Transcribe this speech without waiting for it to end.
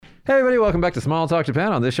Hey everybody, welcome back to Small Talk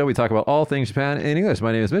Japan. On this show, we talk about all things Japan in English.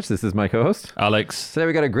 My name is Mitch. This is my co-host, Alex. Today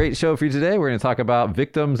we got a great show for you today. We're going to talk about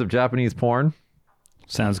victims of Japanese porn.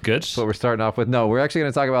 Sounds good. That's what we're starting off with. No, we're actually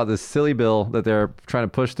going to talk about this silly bill that they're trying to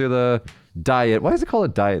push through the diet. Why is it called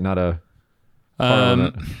a diet, not a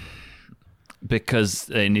parliament? Because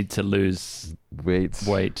they need to lose weight.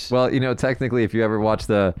 Well, you know, technically, if you ever watch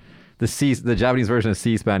the Japanese version of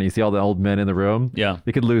C-SPAN, you see all the old men in the room. Yeah.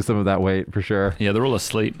 You could lose some of that weight for sure. Yeah, they're all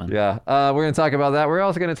asleep, man. Yeah. We're going to talk about that. We're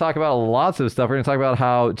also going to talk about lots of stuff. We're going to talk about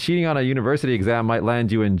how cheating on a university exam might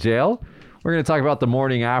land you in jail. We're going to talk about the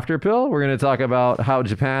morning after pill. We're going to talk about how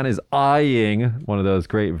Japan is eyeing, one of those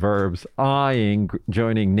great verbs, eyeing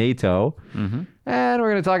joining NATO. Mm-hmm. And we're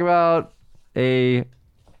going to talk about a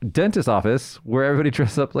dentist office where everybody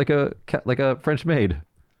dresses up like a French maid.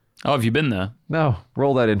 Oh, have you been there? No,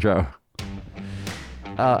 roll that intro.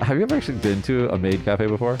 Have you ever actually been to a maid cafe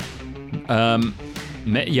before?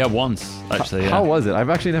 Yeah, once, actually. How was it?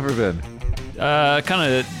 I've actually never been.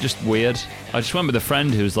 Kind of just weird. I just went with a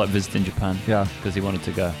friend who was like visiting Japan. Yeah. Because he wanted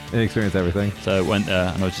to go. And experience everything. So I went there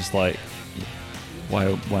and I was just like,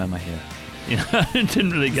 why am I here? You know, I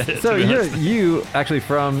didn't really get it. So you actually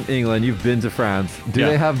from England, you've been to France. Do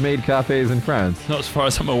they have maid cafes in France? Not as far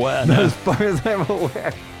as I'm aware. Not No. as far as I'm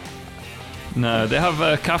aware. No, they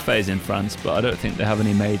have cafes in France, but I don't think they have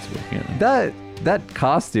any maids working at them. That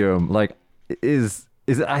costume, like, is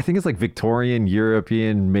it, I think it's like Victorian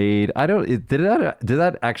European maid. Did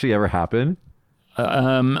that actually ever happen?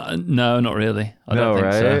 No, not really. I don't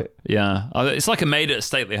think so. Right? Yeah, it's like a maid at a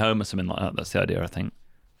stately home or something like that. That's the idea, I think.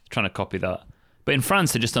 Trying to copy that, but in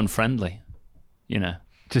France they're just unfriendly. You know,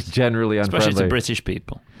 Just generally unfriendly. especially to British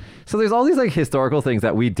people. So there's all these like historical things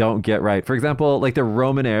that we don't get right. For example, like the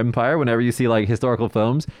Roman Empire, whenever you see like historical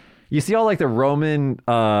films, you see all like the Roman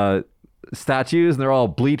statues and they're all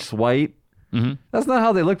bleached white. Mm-hmm. That's not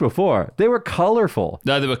how they looked before. They were colorful.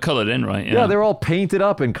 No, they were coloured in, right? Yeah, they were all painted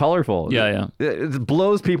up and colorful. Yeah. It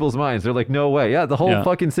blows people's minds. They're like, no way. Yeah, the whole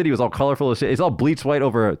fucking city was all colorful as shit. It's all bleached white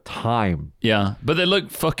over time. Yeah, but they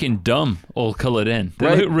look fucking dumb, all coloured in. They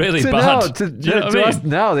Right? look really bad. Now, Do you know what I mean? us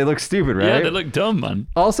now, they look stupid, right? Yeah, they look dumb, man.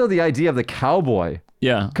 Also, the idea of the cowboy.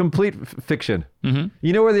 Yeah. Complete fiction. Mm-hmm.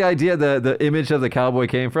 You know where the idea, the image of the cowboy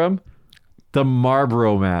came from? The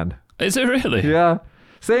Marlboro Man. Is it really? Yeah.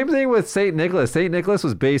 Same thing with St. Nicholas. St. Nicholas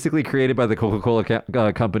was basically created by the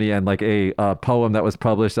Coca-Cola company and like a poem that was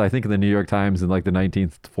published, I think, in the New York Times in like the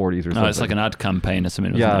 1940s or something. No, it's like an ad campaign or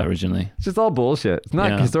something, wasn't it, originally? It's just all bullshit. It's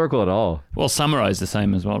not historical at all. Well, samurai's the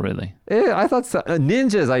same as well, really. I thought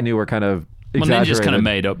ninjas I knew were kind of Well, exaggerated. ninjas kind of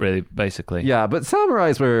made up, really, basically. Yeah, but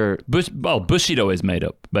samurais were... Bushido is made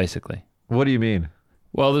up, basically. What do you mean?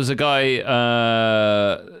 Well, there's a guy...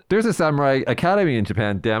 There's a samurai academy in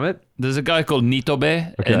Japan, damn it. There's a guy called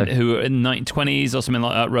Nitobe who in the 1920s or something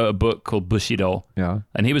like that wrote a book called Bushido. Yeah.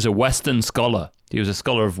 And he was a Western scholar. He was a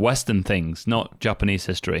scholar of Western things, not Japanese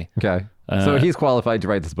history. Okay. So he's qualified to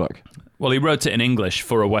write this book. Well, he wrote it in English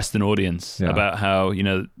for a Western audience about how, you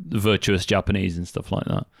know, the virtuous Japanese and stuff like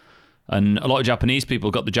that. And a lot of Japanese people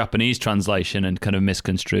got the Japanese translation and kind of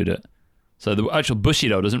misconstrued it. So the actual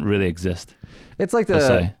Bushido doesn't really exist. It's like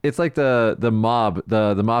the mob,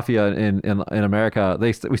 the mafia in America.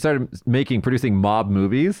 We started producing mob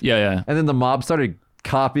movies. Yeah. And then the mob started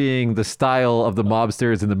copying the style of the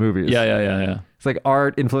mobsters in the movies. Yeah. It's like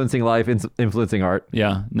art influencing life, influencing art.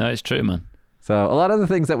 Yeah, no, it's true, man. So a lot of the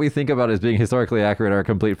things that we think about as being historically accurate are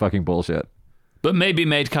complete fucking bullshit. But maybe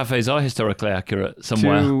maid cafes are historically accurate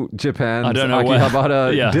somewhere. To Japan's I don't know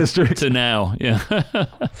Akihabara district. To now, yeah.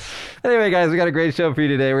 Anyway, guys, we got a great show for you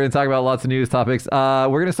today. We're going to talk about lots of news topics. We're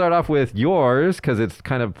going to start off with yours because it's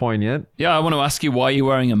kind of poignant. Yeah, I want to ask you why you're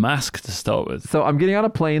wearing a mask to start with. So I'm getting on a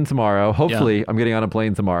plane tomorrow. Hopefully, I'm getting on a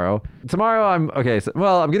plane tomorrow. I'm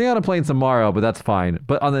getting on a plane tomorrow, but that's fine.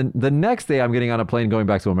 But on the next day, I'm getting on a plane going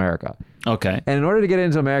back to America. Okay. And in order to get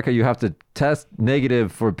into America, you have to test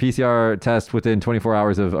negative for PCR test within 24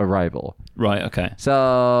 hours of arrival. Right, okay.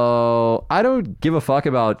 So I don't give a fuck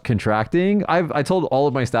about contracting. I told all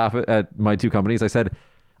of my staff at my two companies, I said,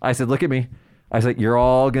 look at me. I said, you're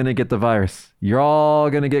all going to get the virus. You're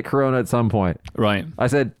all going to get corona at some point. Right. I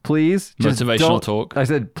said, please. Motivational talk. I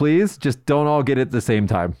said, please, just don't all get it at the same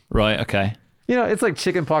time. Right, okay. You know, it's like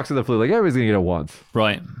chicken pox or the flu. Like, everybody's going to get it once.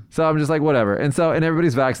 Right. So I'm just like, whatever. And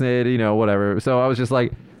everybody's vaccinated, you know, whatever. So I was just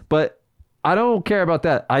like, but I don't care about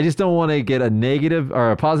that. I just don't want to get a negative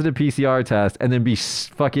or a positive PCR test and then be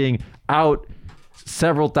fucking out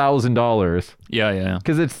several $1,000s. Yeah.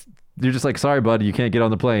 Because you're just like, sorry, bud, you can't get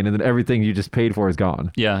on the plane. And then everything you just paid for is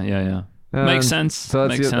gone. Yeah. Makes sense. So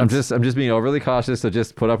Makes sense. I'm just being overly cautious. So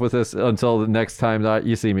just put up with this until the next time that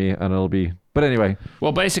you see me, and it'll be. But anyway.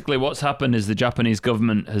 Well, basically, what's happened is the Japanese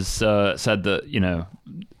government has said that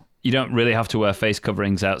you don't really have to wear face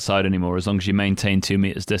coverings outside anymore as long as you maintain 2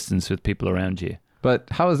 meters distance with people around you. But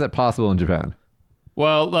how is that possible in Japan?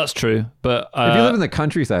 Well, that's true, but if you live in the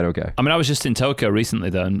countryside, okay. I mean, I was just in Tokyo recently,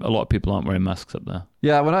 though, and a lot of people aren't wearing masks up there.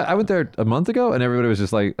 Yeah, when I went there a month ago, and everybody was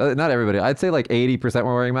just like, not everybody, I'd say like 80%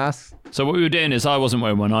 were wearing masks. So what we were doing is I wasn't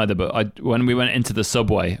wearing one either, but when we went into the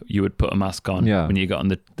subway, you would put a mask on when you got on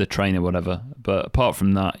the train or whatever. But apart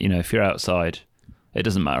from that, if you're outside, it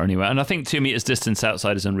doesn't matter anyway. And I think 2 meters distance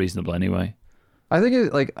outside is unreasonable anyway. I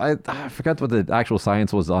think I forgot what the actual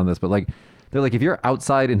science was on this, but like, they're like, if you're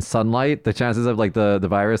outside in sunlight, the chances of like the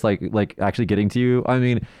virus like actually getting to you, I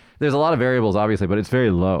mean, there's a lot of variables obviously, but it's very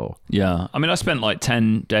low. Yeah. I mean, I spent like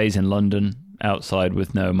 10 days in London outside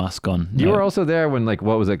with no mask on. You were also there when like,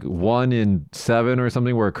 what was it, 1 in 7 or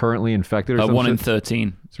something were currently infected or something? 1 in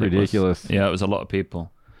 13. It's ridiculous. Yeah, it was a lot of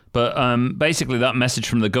people. But basically that message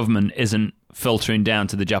from the government isn't filtering down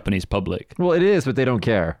to the Japanese public. Well, it is, but they don't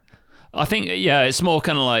care. I think, it's more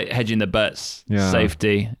kind of like hedging the bets,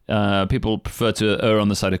 safety. People prefer to err on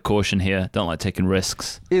the side of caution here, don't like taking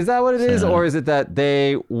risks. Is that what it is? Or is it that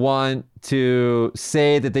they want to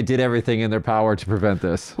say that they did everything in their power to prevent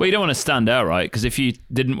this? Well, you don't want to stand out, right? Because if you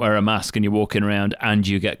didn't wear a mask and you're walking around and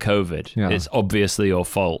you get COVID, it's obviously your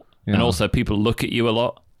fault. Yeah. And also people look at you a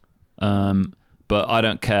lot. But I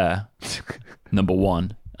don't care, number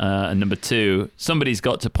one. And number two, somebody's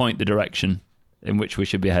got to point the direction in which we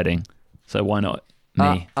should be heading. So why not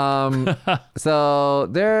me? So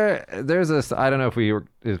there's this, I don't know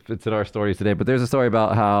if it's in our stories today, but there's a story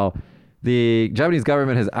about how the Japanese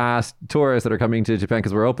government has asked tourists that are coming to Japan,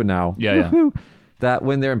 because we're open now, that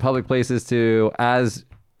when they're in public places to, as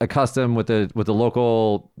accustomed with the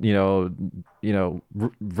local,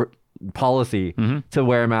 policy to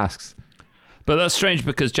wear masks. But that's strange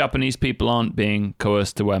because Japanese people aren't being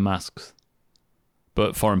coerced to wear masks,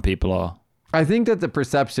 but foreign people are. I think that the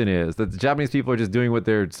perception is that the Japanese people are just doing what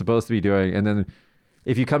they're supposed to be doing. And then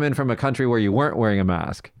if you come in from a country where you weren't wearing a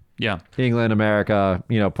mask, England, America,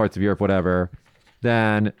 parts of Europe, whatever,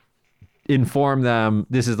 then inform them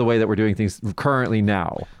this is the way that we're doing things currently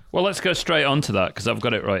now. Well, let's go straight on to that because I've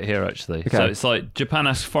got it right here, actually. Okay. So it's like Japan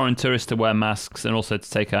asks foreign tourists to wear masks and also to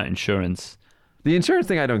take out insurance. The insurance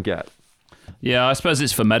thing I don't get. Yeah, I suppose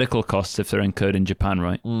it's for medical costs if they're incurred in Japan,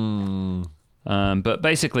 right? But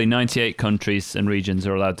basically 98 countries and regions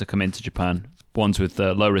are allowed to come into Japan, ones with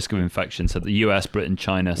low risk of infection. So the US, Britain,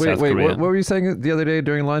 China, South Korea. What were you saying the other day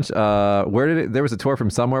during lunch? There was a tour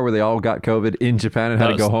from somewhere where they all got COVID in Japan and had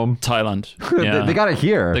to go home? Thailand. Yeah. They got it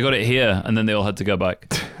here. They got it here and then they all had to go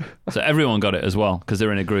back. So everyone got it as well because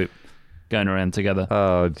they're in a group going around together.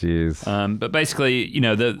 Oh, geez. But basically,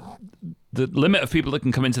 the limit of people that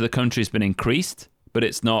can come into the country has been increased, but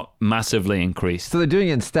it's not massively increased. So they're doing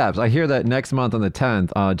it in steps. I hear that next month on the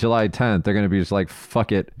 10th, July 10th, they're going to be just like,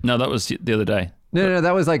 fuck it. No, that was the other day. No,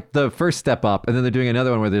 that was like the first step up. And then they're doing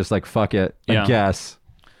another one where they're just like, fuck it, I guess.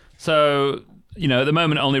 So, at the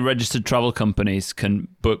moment, only registered travel companies can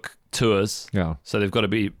book tours. Yeah. So they've got to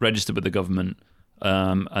be registered with the government.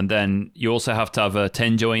 And then you also have to have a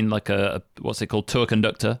tenjoin, like a what's it called, tour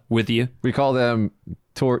conductor with you. We call them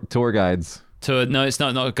tour guides. No, it's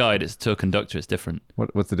not a guide. It's a tour conductor. It's different.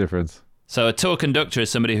 What's the difference? So a tour conductor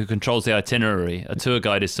is somebody who controls the itinerary. A tour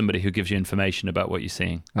guide is somebody who gives you information about what you're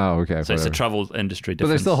seeing. Oh, okay. So whatever. it's a travel industry difference. But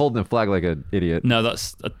they're still holding the flag like an idiot. No,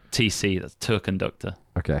 that's a TC. That's tour conductor.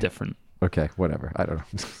 Okay. Different. Okay, whatever. I don't know.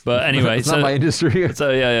 But anyway. It's not my industry.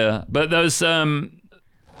 So yeah. But those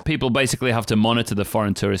people basically have to monitor the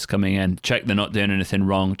foreign tourists coming in, check they're not doing anything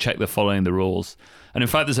wrong, check they're following the rules. And in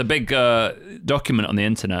fact, there's a big document on the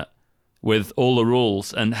internet with all the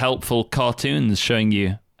rules and helpful cartoons showing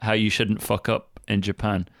you how you shouldn't fuck up in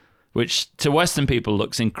Japan, which to Western people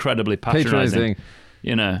looks incredibly patronizing.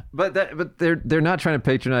 But they're not trying to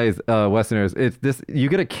patronize Westerners. It's this: you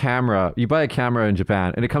get a camera, you buy a camera in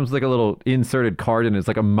Japan, and it comes with like a little inserted card, and it's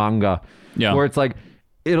like a manga, where it's like,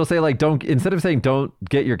 it'll say like, instead of saying don't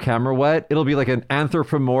get your camera wet, it'll be like an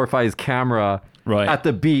anthropomorphized camera. Right. At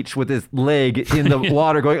the beach with his leg in the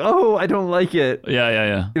water going, oh, I don't like it.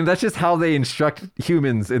 Yeah. That's just how they instruct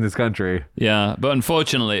humans in this country. Yeah, but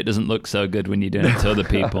unfortunately, it doesn't look so good when you're doing it to other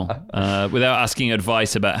people without asking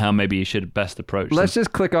advice about how maybe you should best approach Let's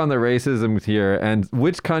just click on the racism here. And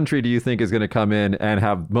which country do you think is going to come in and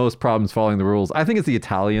have most problems following the rules? I think it's the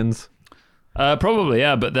Italians. Probably,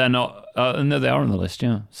 yeah, but they're not. No, they are on the list,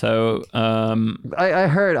 yeah. So I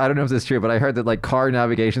heard, I don't know if this is true, but I heard that like car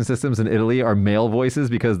navigation systems in Italy are male voices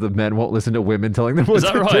because the men won't listen to women telling them what is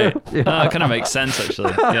that to right? do. Yeah. That kind of makes sense,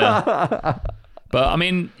 actually. Yeah. But I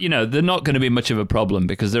mean, they're not going to be much of a problem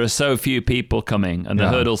because there are so few people coming, and the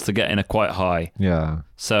hurdles to get in are quite high. Yeah.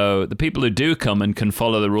 So the people who do come and can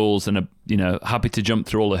follow the rules and are, happy to jump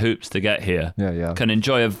through all the hoops to get here, can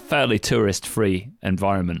enjoy a fairly tourist-free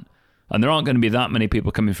environment. And there aren't going to be that many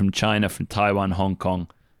people coming from China, from Taiwan, Hong Kong,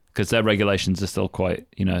 because their regulations are still quite,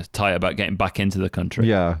 tight about getting back into the country.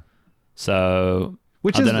 Yeah. So,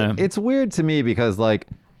 it's weird to me because like,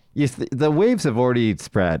 the waves have already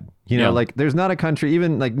spread. Like there's not a country,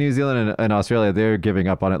 even like New Zealand and Australia, they're giving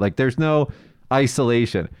up on it. Like there's no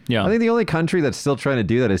isolation. Yeah. I think the only country that's still trying to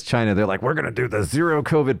do that is China. They're like, we're going to do the zero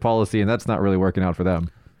COVID policy, and that's not really working out for them.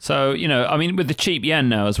 So, with the cheap yen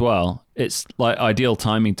now as well, it's like ideal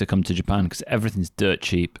timing to come to Japan because everything's dirt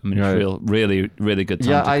cheap. I mean, it's really, really good time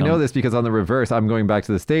to come. I know this because on the reverse, I'm going back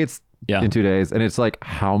to the States in 2 days, and it's like,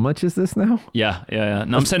 how much is this now? Yeah.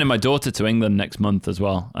 No, I'm sending my daughter to England next month as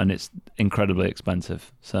well, and it's incredibly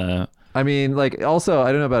expensive. So... I mean, like, also,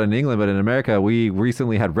 I don't know about in England, but in America, we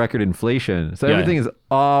recently had record inflation. So everything is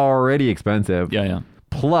already expensive. Yeah.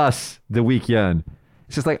 Plus the weak yen.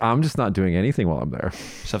 It's just like, I'm just not doing anything while I'm there.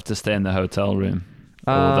 Just have to stay in the hotel room.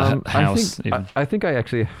 Or the house. I think I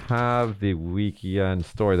actually have the weak yen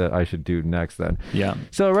story that I should do next then. Yeah.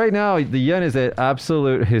 So right now, the yen is at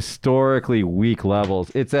absolute historically weak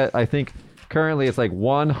levels. It's at, I think, currently it's like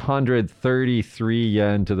 133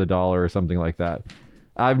 yen to the dollar or something like that.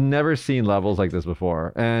 I've never seen levels like this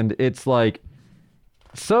before. And it's like,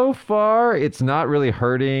 so far, it's not really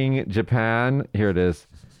hurting Japan. Here it is.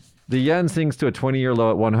 The yen sinks to a 20-year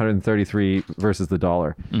low at 133 versus the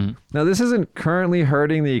dollar. Mm-hmm. Now, this isn't currently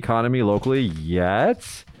hurting the economy locally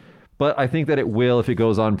yet, but I think that it will if it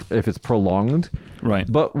goes on, if it's prolonged. Right.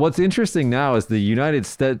 But what's interesting now is the United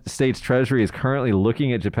States Treasury is currently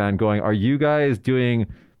looking at Japan going, are you guys doing,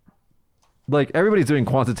 like, everybody's doing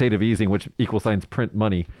quantitative easing, which equal signs print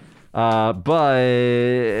money. But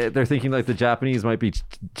they're thinking like the Japanese might be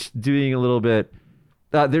doing a little bit.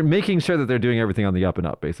 They're making sure that they're doing everything on the up and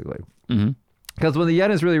up, basically. Because when the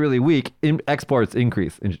yen is really, really weak, exports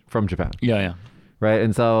increase from Japan. Yeah. Right?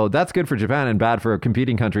 And so that's good for Japan and bad for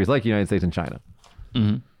competing countries like the United States and China.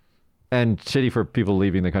 Mm-hmm. And shitty for people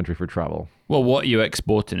leaving the country for travel. Well, what are you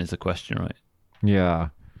exporting is the question, right? Yeah.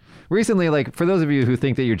 Recently, like, for those of you who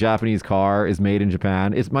think that your Japanese car is made in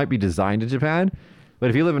Japan, it might be designed in Japan. But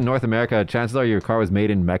if you live in North America, chances are your car was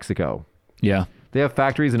made in Mexico. Yeah. They have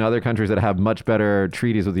factories in other countries that have much better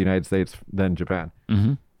treaties with the United States than Japan.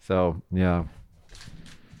 Mm-hmm. So, yeah.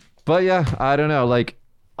 But yeah, I don't know. Like,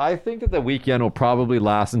 I think that the weak yen will probably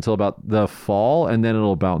last until about the fall, and then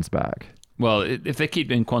it'll bounce back. Well, if they keep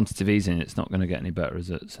doing quantitative easing, it's not going to get any better, is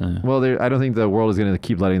it? So. Well, I don't think the world is going to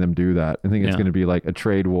keep letting them do that. I think it's going to be like a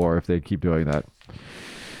trade war if they keep doing that.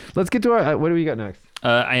 Let's get to our... what do we got next?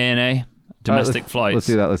 ANA, domestic flights.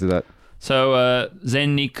 Let's do that. So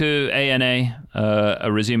Zenniku ANA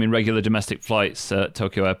are resuming regular domestic flights at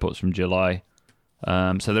Tokyo airports from July.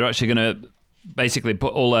 So they're actually going to basically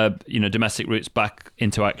put all their domestic routes back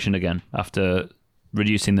into action again after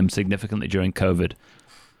reducing them significantly during COVID.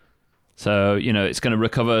 So, it's going to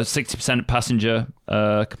recover 60% passenger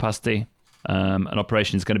capacity, and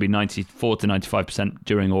operation is going to be 94 to 95%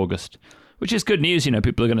 during August, which is good news.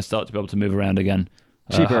 People are going to start to be able to move around again.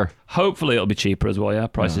 Cheaper. Hopefully it'll be cheaper as well, yeah.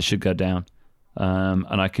 Prices should go down.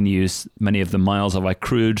 And I can use many of the miles I've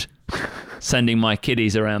accrued sending my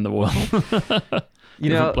kiddies around the world.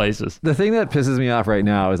 Different places. The thing that pisses me off right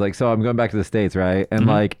now is like, so I'm going back to the States, right? And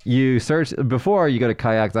like you search, before you go to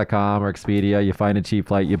kayak.com or Expedia, you find a cheap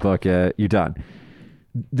flight, you book it, you're done.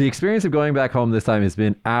 The experience of going back home this time has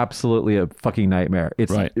been absolutely a fucking nightmare.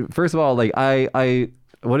 It's right. First of all, like I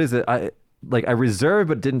what is it? I reserved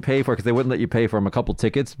but didn't pay for it because they wouldn't let you pay for them a couple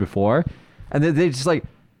tickets before. And then they just like,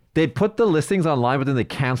 they'd put the listings online, but then they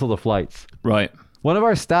cancel the flights. Right. One of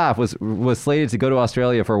our staff was slated to go to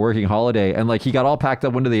Australia for a working holiday, and like he got all packed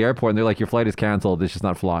up, went to the airport, and they're like, your flight is canceled. It's just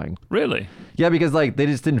not flying. Really? Yeah, because like they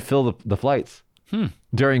just didn't fill the flights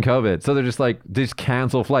during COVID. So they're just like, they just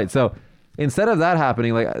cancel flights. So instead of that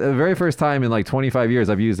happening, like the very first time in like 25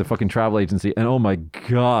 years, I've used a fucking travel agency, and oh my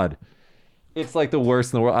God, it's like the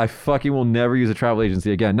worst in the world. I fucking will never use a travel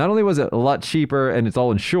agency again. Not only was it a lot cheaper and it's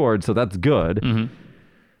all insured, so that's good. Mm-hmm.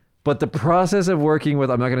 But the process of working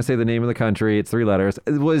with, I'm not going to say the name of the country, it's 3 letters,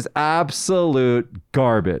 it was absolute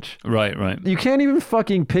garbage. Right. You can't even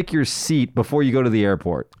fucking pick your seat before you go to the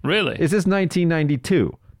airport. Really? Is this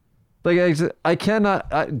 1992? Like, I cannot,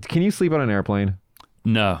 can you sleep on an airplane?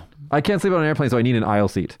 No. I can't sleep on an airplane, so I need an aisle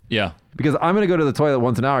seat. Yeah. Because I'm going to go to the toilet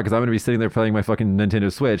once an hour because I'm going to be sitting there playing my fucking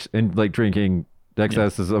Nintendo Switch and like drinking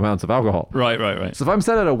excessive amounts of alcohol. Right. So if I'm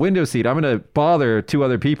sat at a window seat, I'm going to bother 2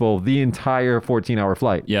 other people the entire 14-hour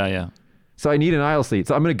flight. Yeah. So I need an aisle seat.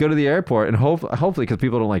 So I'm going to go to the airport and hopefully, because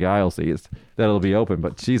people don't like aisle seats, that it'll be open.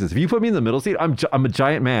 But Jesus, if you put me in the middle seat, I'm a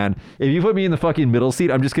giant man. If you put me in the fucking middle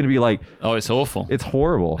seat, I'm just going to be like... Oh, it's awful. It's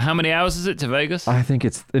horrible. How many hours is it to Vegas? I think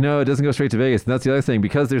no, it doesn't go straight to Vegas. And that's the other thing.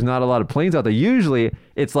 Because there's not a lot of planes out there. Usually,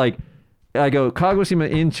 it's like... I go Kagoshima,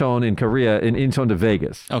 Incheon in Korea, and Incheon to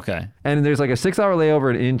Vegas. Okay. And there's like a 6-hour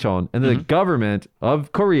layover in Incheon, and the government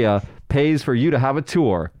of Korea pays for you to have a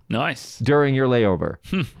tour. Nice. During your layover.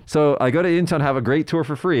 So I go to Incheon, have a great tour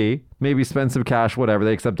for free, maybe spend some cash, whatever,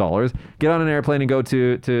 they accept dollars, get on an airplane and go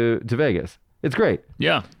to Vegas. It's great.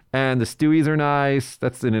 Yeah. And the Stewies are nice.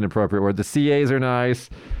 That's an inappropriate word. The CAs are nice.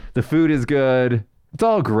 The food is good. It's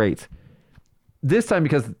all great. This time,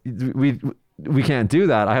 because we can't do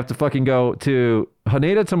that, I have to fucking go to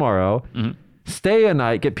Haneda tomorrow, stay a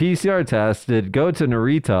night, get PCR tested, go to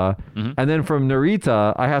Narita, and then from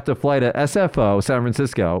Narita, I have to fly to SFO, San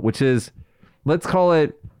Francisco, which is, let's call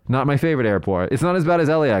it, not my favorite airport. It's not as bad as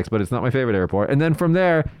LAX, but it's not my favorite airport. And then from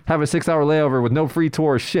there, have a 6-hour layover with no free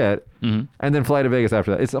tour shit, and then fly to Vegas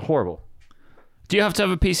after that. It's horrible. Do you have to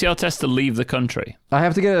have a PCR test to leave the country? I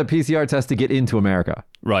have to get a PCR test to get into America.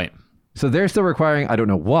 Right. So they're still requiring, I don't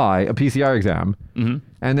know why, a PCR exam.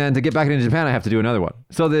 And then to get back into Japan, I have to do another one.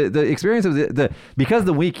 So the experience of because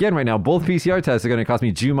the weekend right now, both PCR tests are going to cost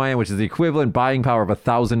me Jumayen, which is the equivalent buying power of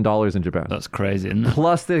 $1,000 in Japan. That's crazy, isn't it?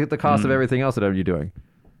 Plus the cost of everything else that you're doing.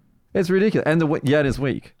 It's ridiculous. And the yen is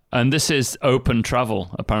weak. And this is open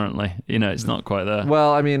travel, apparently. It's not quite there.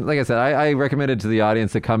 Well, I mean, like I said, I recommended to the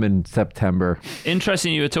audience to come in September.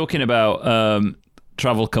 Interesting you were talking about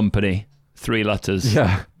travel company, 3 letters.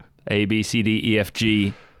 Yeah. A, B, C, D, E, F,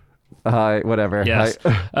 G. Whatever. Yes.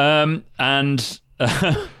 And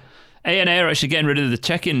ANA are actually getting rid of the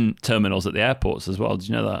check-in terminals at the airports as well. Did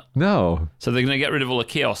you know that? No. So they're going to get rid of all the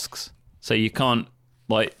kiosks. So you can't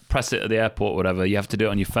press it at the airport or whatever. You have to do it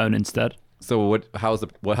on your phone instead. So how's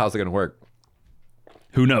it going to work?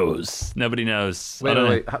 Who knows? Nobody knows.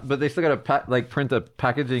 Wait. But they still got to print a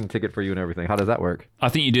packaging ticket for you and everything. How does that work? I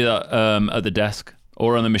think you do that at the desk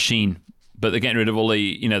or on the machine. But they're getting rid of all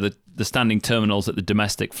the, the standing terminals at the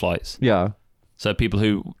domestic flights. Yeah. So people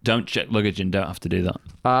who don't check luggage in don't have to do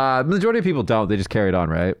that. Majority of people don't. They just carry it on,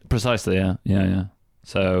 right? Precisely, yeah.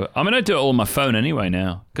 So, I mean, I do it all on my phone anyway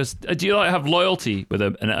now. Because do you have loyalty with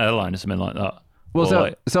an airline or something like that?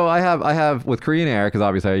 Well, so I have with Korean Air, because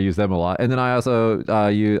obviously I use them a lot, and then I also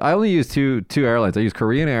I only use two airlines. I use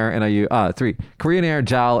Korean Air and I use 3 Korean Air,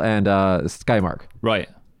 JAL, and Skymark. Right.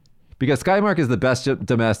 Because Skymark is the best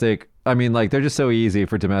domestic. I mean, they're just so easy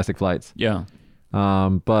for domestic flights. Yeah.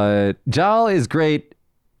 But JAL is great.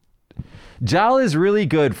 JAL is really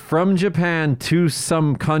good from Japan to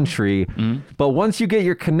some country. But once you get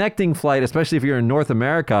your connecting flight, especially if you're in North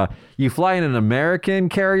America, you fly in an American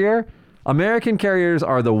carrier. American carriers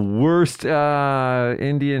are the worst.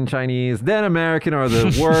 Indian, Chinese, then American are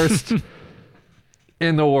the worst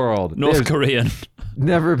in the world. North Korean.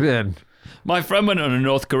 Never been. My friend went on a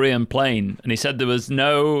North Korean plane and he said there was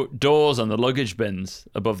no doors on the luggage bins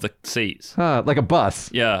above the seats. Like a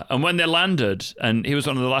bus. Yeah. And when they landed, and he was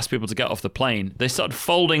one of the last people to get off the plane, they started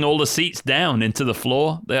folding all the seats down into the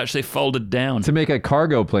floor. They actually folded down. To make a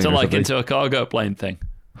cargo plane. Into a cargo plane thing.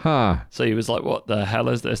 Huh. So he was like, what the hell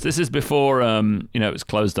is this? This is before, it was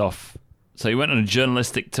closed off. So he went on a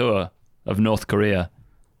journalistic tour of North Korea.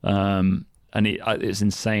 And it's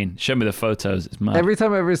insane. Show me the photos. It's mad. Every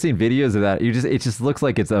time I've ever seen videos of that, it just looks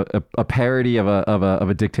like it's a parody of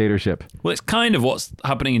a dictatorship. Well, it's kind of what's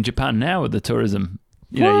happening in Japan now with the tourism.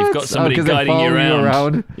 You've got somebody guiding you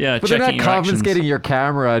around. Yeah, but they're not confiscating your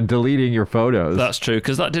camera and deleting your photos. That's true,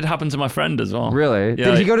 because that did happen to my friend as well. Really?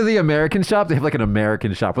 Yeah, did he go to the American shop? They have an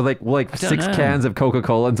American shop with 6 cans of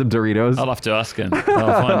Coca-Cola and some Doritos. I'll have to ask him. I'll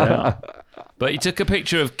find out. But he took a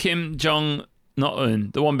picture of Kim Jong. Not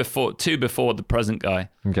Un, the one before, 2 before the present guy.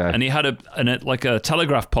 Okay. And he had a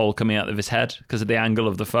telegraph pole coming out of his head because of the angle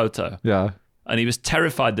of the photo. Yeah. And he was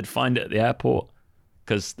terrified they'd find it at the airport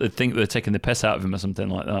because they'd think they were taking the piss out of him or something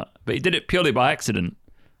like that. But he did it purely by accident.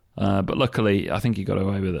 But luckily, I think he got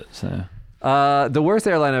away with it. So. The worst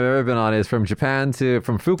airline I've ever been on is from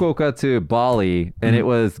Fukuoka to Bali, and it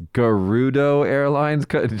was Garudo Airlines.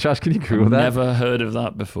 Josh, can you Google that? Never heard of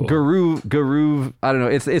that before. Garuv. I don't know.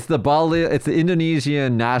 It's the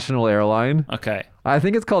Indonesian national airline. Okay. I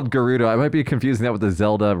think it's called Garudo. I might be confusing that with the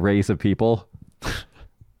Zelda race of people.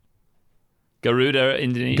 Garuda,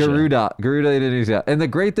 Indonesia. Garuda, Indonesia. And the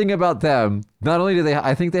great thing about them, not only do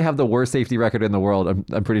I think they have the worst safety record in the world.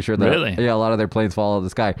 I'm pretty sure that. Really? Yeah, a lot of their planes fall out of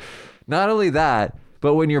the sky. Not only that,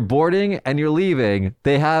 but when you're boarding and you're leaving,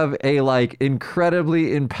 they have a like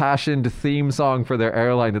incredibly impassioned theme song for their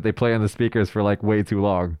airline that they play on the speakers for like way too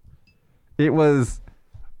long. It was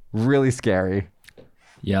really scary.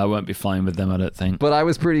 Yeah, I won't be flying with them, I don't think. But I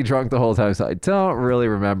was pretty drunk the whole time, so I don't really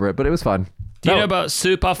remember it, but it was fun. Do you know about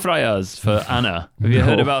super flyers for Anna? Have you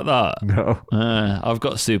heard about that? No. I've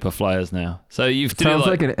got super flyers now. So you've to Sounds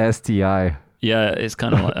do like an STI. Yeah, it's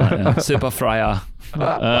kind of like that. Yeah. Super flyer.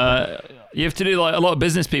 You have to do like a lot of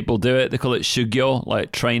business people do it. They call it shugyo,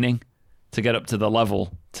 like training to get up to the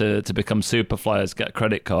level to become super flyers, get a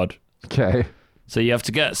credit card. Okay. So you have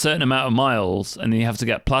to get a certain amount of miles and then you have to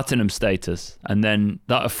get platinum status. And then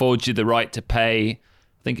that affords you the right to pay,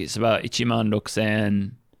 I think it's about Ichiman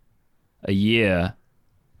Rokusen a year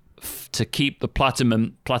to keep the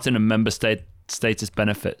platinum member status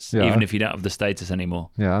benefits, even if you don't have the status anymore.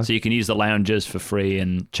 Yeah. So you can use the lounges for free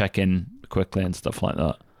and check in quickly and stuff like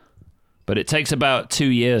that. But it takes about 2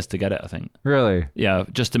 years to get it, I think. Really? Yeah,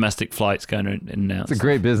 just domestic flights going in and out. It's a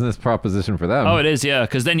great business proposition for them. Oh, it is, yeah,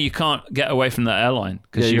 because then you can't get away from that airline.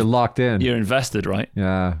 Yeah, you're locked in. You're invested, right?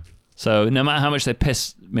 Yeah. So no matter how much they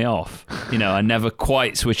piss me off, I never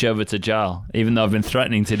quite switch over to JAL, even though I've been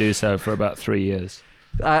threatening to do so for about 3 years.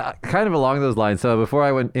 Kind of along those lines. So before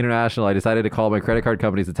I went international, I decided to call my credit card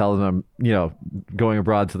companies to tell them I'm, going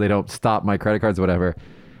abroad so they don't stop my credit cards or whatever.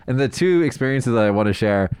 And the two experiences that I want to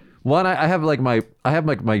share. One, I have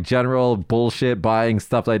my general bullshit buying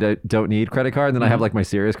stuff that I don't need credit card, and then I have like my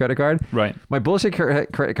serious credit card. Right. My bullshit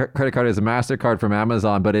credit card is a MasterCard from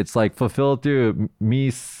Amazon, but it's like fulfilled through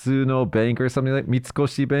Mizuno Bank or something like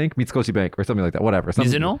Mitsukoshi Bank or something like that. Whatever.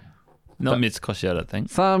 Mizuno? Not Mitsukoshi, I don't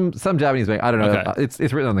think. Some Japanese bank. I don't know. Okay. It's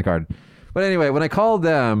written on the card. But anyway, when I called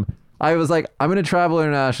them, I was like, I'm going to travel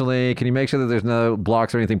internationally. Can you make sure that there's no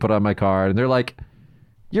blocks or anything put on my card? And they're like,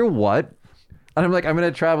 you're what? And I'm like, I'm going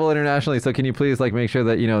to travel internationally, so can you please like make sure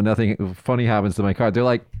that, nothing funny happens to my card? They're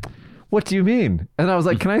like, what do you mean? And I was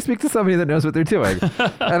like, can I speak to somebody that knows what they're doing?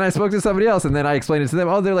 And I spoke to somebody else, and then I explained it to them.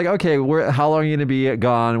 Oh, they're like, okay, how long are you going to be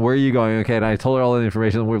gone? Where are you going? Okay. And I told her all the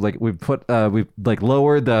information. We've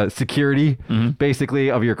lowered the security basically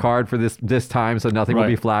of your card for this time, so nothing will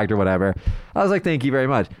be flagged or whatever. I was like, thank you very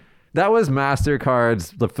much. That was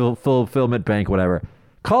MasterCard's, the fulfillment bank, whatever.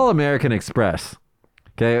 Call American Express.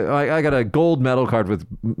 Okay, I got a gold medal card with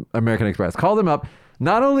American Express. Call them up.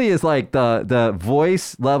 Not only is like the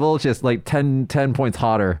voice level just like 10 points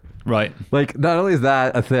hotter. Right. Like not only is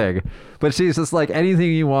that a thing, but she's just like,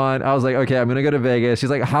 anything you want. I was like, okay, I'm going to go to Vegas.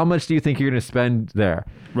 She's like, how much do you think you're going to spend there?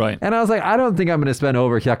 Right. And I was like, I don't think I'm going to spend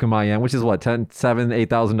over 100 万 yen, which is what,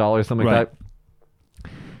 $8,000, something like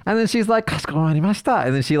that. And then she's like, "Kasukarimashita."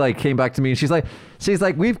 And then she like came back to me and she's like,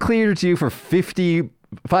 we've cleared you for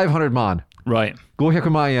 500 man. Right.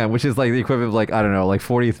 500万 yen, which is like the equivalent of like, I don't know, like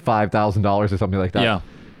 $45,000 or something like that. Yeah.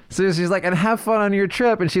 So she's like, and have fun on your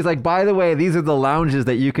trip. And she's like, by the way, these are the lounges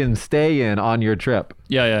that you can stay in on your trip.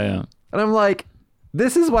 Yeah. And I'm like,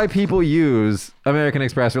 this is why people use American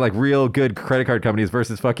Express or like real good credit card companies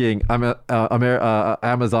versus fucking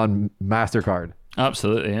Amazon MasterCard.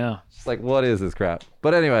 Absolutely, yeah. It's like, what is this crap?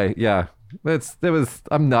 But anyway, yeah.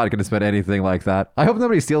 I'm not going to spend anything like that. I hope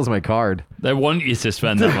nobody steals my card. They want you to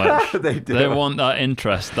spend that much. They do. They want that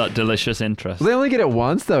interest, that delicious interest. Well, they only get it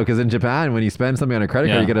once though, because in Japan, when you spend something on a credit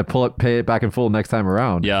card, you got to pay it back in full next time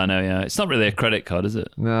around. Yeah, I know. Yeah, it's not really a credit card, is it?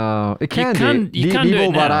 No, it can. You can do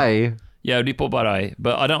it now. Barai. Yeah, Ripo Barai,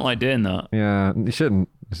 but I don't like doing that. Yeah, you shouldn't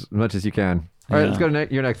as much as you can. All right, let's go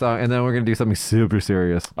to your next song, and then we're going to do something super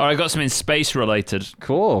serious. All right, I got something space related.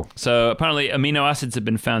 Cool. So apparently amino acids have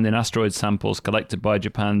been found in asteroid samples collected by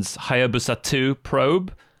Japan's Hayabusa 2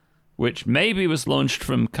 probe, which maybe was launched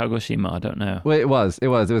from Kagoshima. I don't know. Well, it was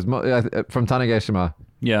from Tanegashima.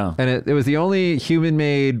 Yeah. And it was the only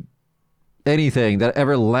human-made anything that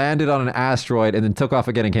ever landed on an asteroid and then took off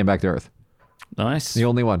again and came back to Earth. Nice. The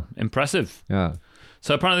only one. Impressive. Yeah.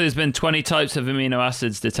 So apparently there's been 20 types of amino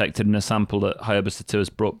acids detected in a sample that Hayabusa 2 has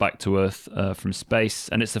brought back to Earth from space.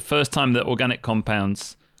 And it's the first time that organic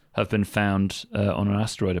compounds have been found on an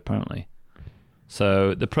asteroid, apparently.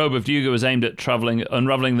 So the probe of Ryuga was aimed at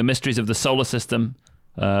unraveling the mysteries of the solar system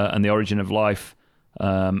and the origin of life.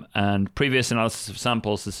 And previous analysis of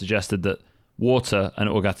samples has suggested that water and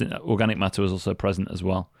organic matter was also present as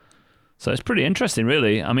well. So it's pretty interesting,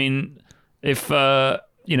 really. I mean, if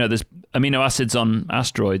there's amino acids on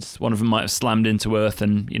asteroids. One of them might have slammed into Earth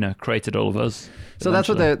and, created all of us. So that's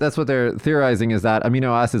what they're theorizing, is that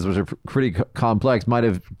amino acids, which are pretty complex, might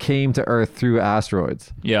have came to Earth through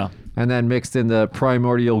asteroids. Yeah. And then mixed in the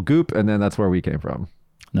primordial goop, and then that's where we came from.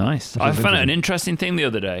 Nice. I found out an interesting thing the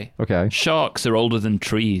other day. Okay. Sharks are older than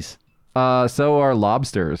trees. So are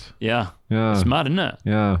lobsters. Yeah. Yeah. It's mad, isn't it?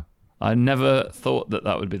 Yeah. I never thought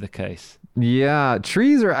that would be the case. Yeah.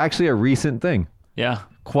 Trees are actually a recent thing. Yeah.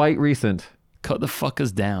 Quite recent. Cut the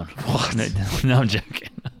fuckers down. What? No, I'm joking.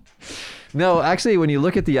 No, actually, when you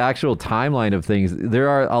look at the actual timeline of things, there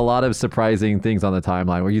are a lot of surprising things on the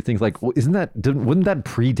timeline where you think like, well, wouldn't that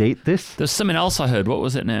predate this? There's something else I heard. What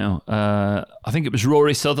was it now? I think it was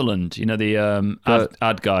Rory Sutherland, the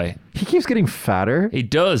ad guy. He keeps getting fatter. He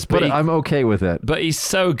does, but I'm okay with it. But he's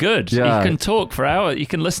so good. Yeah. He can talk for hours. You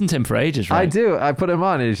can listen to him for ages, right? I do. I put him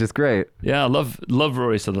on and he's just great. Yeah, I love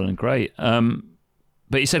Rory Sutherland. Great.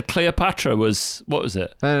 But you said Cleopatra was, what was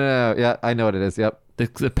it? No. Yeah, I know what it is. Yep.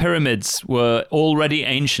 The pyramids were already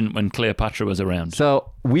ancient when Cleopatra was around. So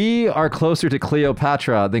we are closer to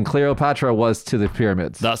Cleopatra than Cleopatra was to the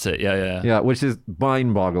pyramids. That's it. Yeah. Yeah, which is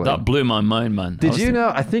mind-boggling. That blew my mind, man. Did you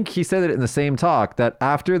know, I think he said it in the same talk, that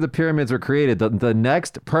after the pyramids were created, the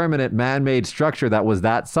next permanent man-made structure that was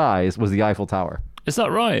that size was the Eiffel Tower. Is that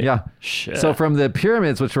right? Yeah. Shit. So from the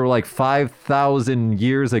pyramids, which were like 5,000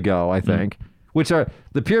 years ago, I think, which are,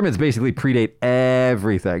 the pyramids basically predate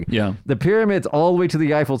everything. Yeah. The pyramids all the way to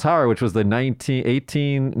the Eiffel Tower, which was the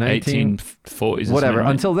 1840s. Whatever. Right?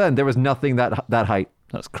 Until then, there was nothing that height.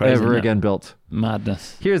 That's crazy. Ever again built.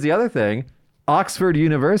 Madness. Here's the other thing. Oxford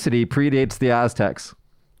University predates the Aztecs.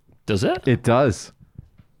 Does it? It does.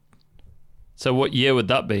 So what year would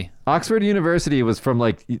that be? Oxford University was from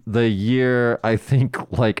like the year, I think,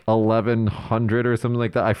 like 1100 or something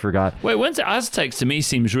like that. I forgot. Wait, when's the Aztecs? To me,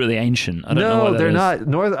 seems really ancient. I don't know why they're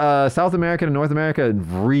not. South America and North America,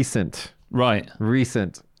 recent. Right.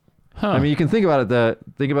 Recent. Huh. I mean, you can think about it.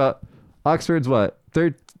 Think about Oxford's what?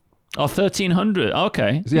 1300.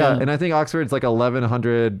 Okay. Yeah, and I think Oxford's like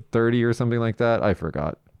 1130 or something like that. I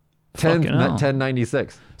forgot.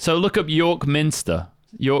 1096. So look up York Minster.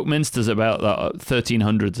 York Minster's about that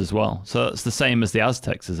 1300s as well. So that's the same as the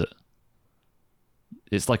Aztecs, is it?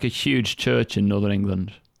 It's like a huge church in northern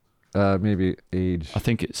England. Maybe age. I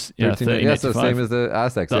think it's 1385. Yeah, so same as the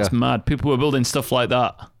Aztecs. That's mad. People were building stuff like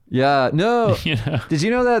that. Yeah, no. Yeah. Did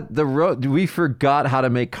you know that we forgot how to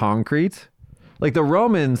make concrete? Like the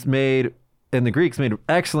Romans made and the Greeks made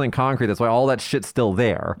excellent concrete. That's why all that shit's still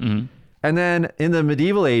there. Mm-hmm. And then in the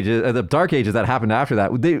medieval ages, the dark ages that happened after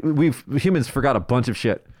that, humans forgot a bunch of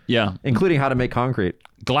shit. Yeah, including how to make concrete.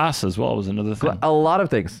 Glass as well was another thing. A lot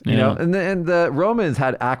of things, you know. And the Romans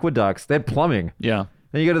had aqueducts. They had plumbing. Yeah.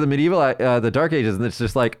 Then you go to the medieval, the dark ages, and it's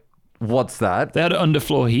just like, what's that? They had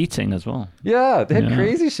underfloor heating as well. Yeah, they had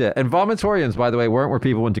crazy shit. And vomitoriums, by the way, weren't where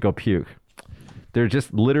people went to go puke. They're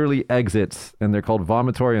just literally exits, and they're called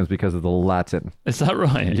vomitoriums because of the Latin. Is that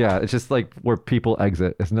right? Yeah, it's just like where people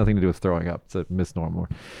exit. It's nothing to do with throwing up. It's a misnomer.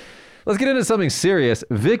 Let's get into something serious.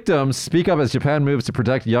 Victims speak up as Japan moves to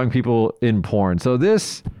protect young people in porn. So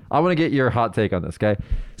this, I want to get your hot take on this, okay?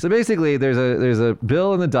 So basically, there's a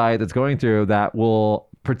bill in the Diet that's going through that will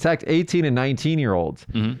protect 18 and 19-year-olds,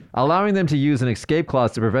 allowing them to use an escape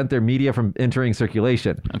clause to prevent their media from entering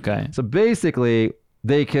circulation. Okay. So basically,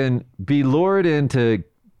 they can be lured in to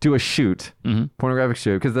do a shoot, pornographic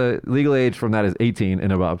shoot, because the legal age from that is 18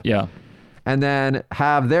 and above. Yeah. And then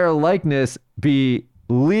have their likeness be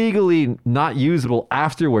legally not usable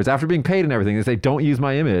afterwards, after being paid and everything. They say, don't use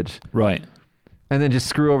my image. Right. And then just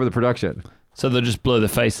screw over the production. So they'll just blur the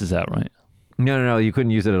faces out, right? No. You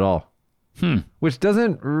couldn't use it at all. Which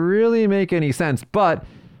doesn't really make any sense. But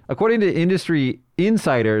according to industry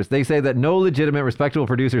insiders, they say that no legitimate, respectable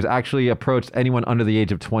producers actually approached anyone under the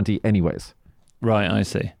age of 20 anyways. Right, I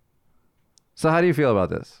see. So how do you feel about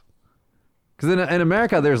this? Because in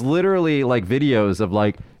America, there's literally like videos of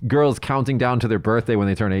like girls counting down to their birthday when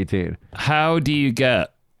they turn 18. How do you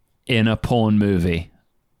get in a porn movie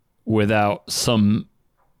without some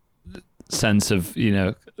sense of,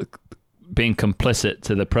 being complicit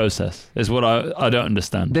to the process is what I don't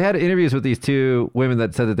understand. They had interviews with these two women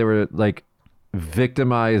that said that they were like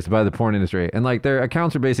victimized by the porn industry. And like their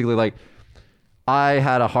accounts are basically like, I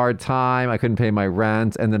had a hard time, I couldn't pay my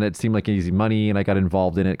rent, and then it seemed like easy money and I got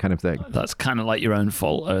involved in it kind of thing. That's kind of like your own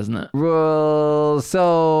fault, isn't it? Well,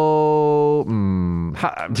 so... do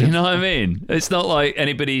you know what I mean? It's not like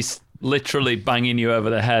anybody's literally banging you over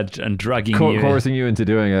the head and dragging coercing you into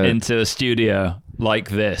doing it. Into a studio like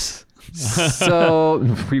this. So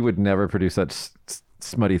we would never produce such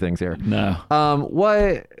smutty things here. No.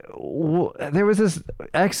 There was this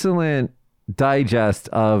excellent digest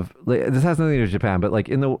of, like, this has nothing to do with Japan, but like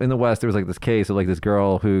in the West, there was like this case of like this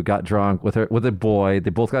girl who got drunk with a boy. They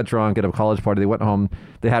both got drunk at a college party. They went home.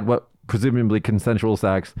 They had what presumably consensual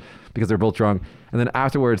sex because they're both drunk. And then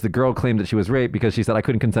afterwards, the girl claimed that she was raped because she said, I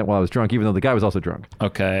couldn't consent while I was drunk, even though the guy was also drunk.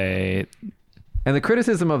 Okay. And the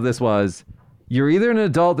criticism of this was, you're either an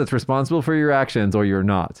adult that's responsible for your actions or you're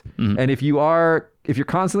not. Mm-hmm. And if you're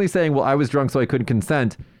constantly saying, well, I was drunk so I couldn't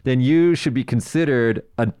consent, then you should be considered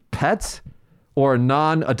a pet or a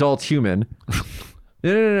non-adult human.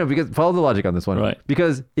 No, because follow the logic on this one. Right.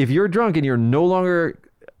 Because if you're drunk and you're no longer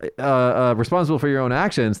responsible for your own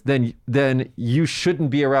actions, then you shouldn't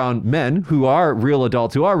be around men who are real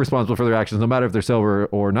adults who are responsible for their actions, no matter if they're sober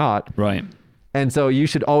or not. Right. And so you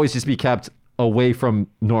should always just be kept away from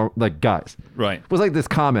guys. Right. It was like this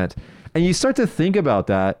comment. And you start to think about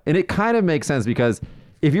that, and it kind of makes sense, because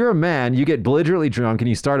if you're a man, you get belligerently drunk and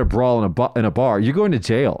you start a brawl in a bar, you're going to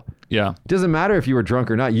jail. Yeah. It doesn't matter if you were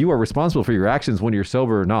drunk or not. You are responsible for your actions when you're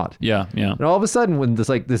sober or not. Yeah, yeah. And all of a sudden, when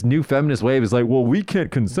this new feminist wave is like, well, we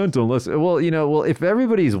can't consent unless, if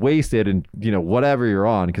everybody's wasted and, whatever you're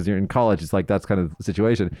on, because you're in college, it's like that's kind of the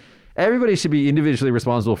situation. Everybody should be individually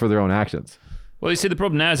responsible for their own actions. Well, you see, the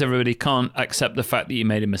problem now is everybody can't accept the fact that you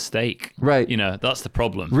made a mistake. Right. That's the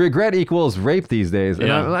problem. Regret equals rape these days. And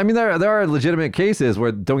yeah. I mean, there are legitimate cases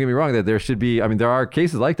where, don't get me wrong, that there should be, there are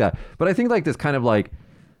cases like that. But I think like this kind of like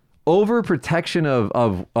overprotection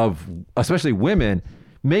of especially women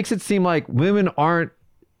makes it seem like women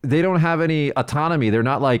they don't have any autonomy. They're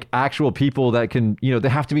not like actual people that can, they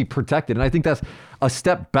have to be protected. And I think that's a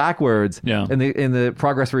step backwards in the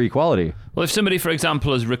progress for equality. Well, if somebody, for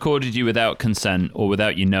example, has recorded you without consent or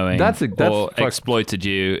without you knowing, or exploited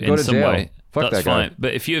you in some way, that's fine.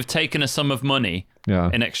 But if you have taken a sum of money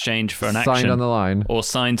in exchange for an action, signed on the line, or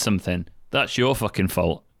signed something, that's your fucking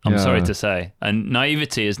fault. I'm sorry to say. And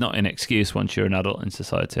naivety is not an excuse once you're an adult in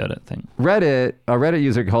society, I don't think. A Reddit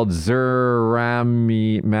user called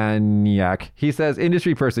Zeramaniac, he says,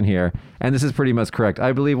 industry person here, and this is pretty much correct.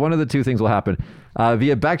 I believe one of the two things will happen.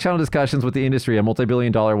 Via back-channel discussions with the industry, a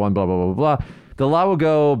multi-billion-dollar one, blah, blah, blah, blah, blah. The law will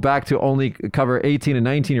go back to only cover 18 and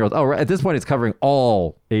 19-year-olds. Oh, right. At this point, it's covering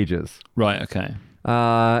all ages. Right, okay.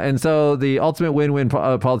 And so the ultimate win-win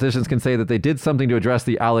politicians can say that they did something to address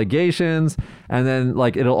the allegations, and then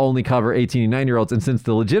like it'll only cover 18 and 9-year-olds. And since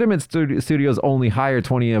the legitimate studios only hire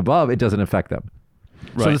 20 and above, it doesn't affect them.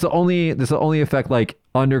 Right. So this will only affect like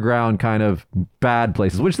underground kind of bad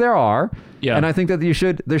places, which there are. Yeah. And I think that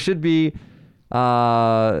there should be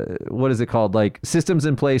what is it called? Like systems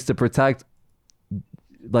in place to protect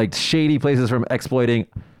like shady places from exploiting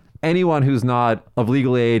anyone who's not of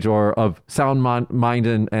legal age or of sound mind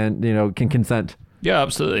and can consent. Yeah,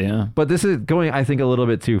 absolutely. Yeah. But this is going, I think, a little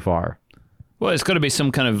bit too far. Well, it's got to be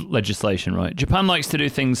some kind of legislation, right? Japan likes to do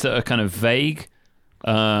things that are kind of vague.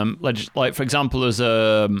 Like, for example, there's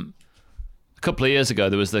a couple of years ago,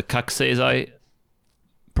 there was the kakusei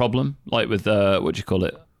problem, like with,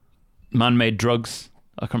 man-made drugs.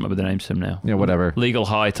 I can't remember the names of them now. Yeah, whatever. Legal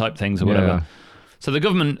high type things or whatever. Yeah. So the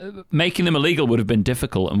government, making them illegal would have been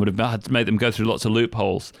difficult and would have had to make them go through lots of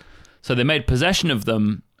loopholes. So they made possession of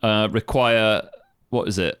them require,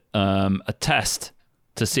 a test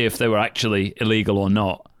to see if they were actually illegal or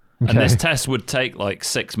not. Okay. And this test would take like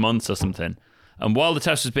 6 months or something. And while the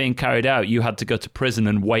test was being carried out, you had to go to prison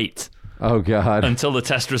and wait. Oh, God. Until the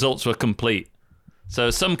test results were complete.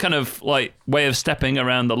 So some kind of like way of stepping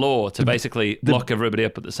around the law to basically lock everybody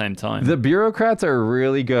up at the same time. The bureaucrats are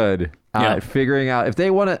really good at figuring out if they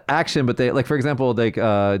want to action, but they, like, for example, like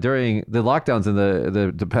during the lockdowns in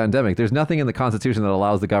the pandemic, there's nothing in the Constitution that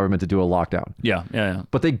allows the government to do a lockdown. Yeah.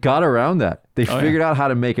 But they got around that. They figured out how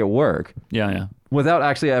to make it work. Yeah. Without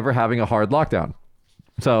actually ever having a hard lockdown.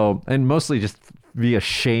 So, and mostly just via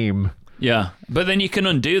shame. Yeah. But then you can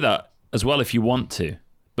undo that as well if you want to.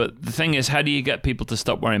 But the thing is, how do you get people to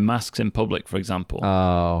stop wearing masks in public, for example?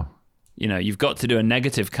 Oh. You've got to do a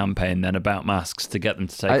negative campaign then about masks to get them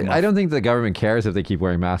to take them off. I don't think the government cares if they keep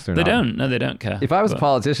wearing masks or not. They don't. No, they don't care. If I was a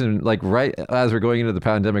politician, like right as we're going into the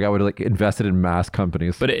pandemic, I would have like invested in mask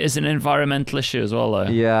companies. But it is an environmental issue as well,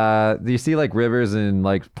 though. Yeah. You see like rivers in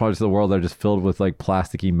like parts of the world that are just filled with like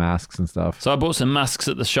plasticky masks and stuff. So I bought some masks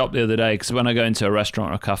at the shop the other day because when I go into a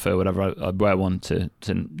restaurant or a cafe or whatever, I wear one to.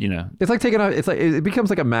 It's like taking off. It's like it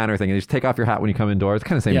becomes like a manner thing. You just take off your hat when you come indoors. It's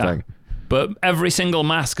kind of the same thing. But every single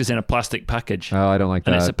mask is in a plastic package. Oh, I don't like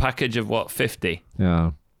that. And it's a package of 50?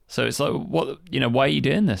 Yeah. So it's like, why are you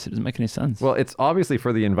doing this? It doesn't make any sense. Well, it's obviously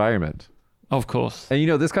for the environment. Of course.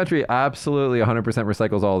 And this country absolutely 100%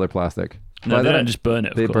 recycles all their plastic. No, they don't just burn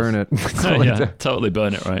it. They burn it. Totally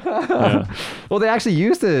burn it, right? Yeah. Well, they actually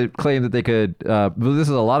used to claim that they could. This is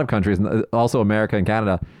a lot of countries, and also America and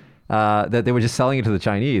Canada, that they were just selling it to the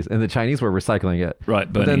Chinese, and the Chinese were recycling it.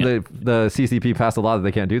 Right, but then burning the CCP passed a law that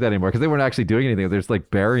they can't do that anymore because they weren't actually doing anything. They're just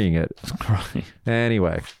like burying it. Right.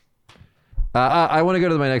 Anyway. I want to go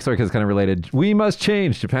to my next story because it's kind of related. We must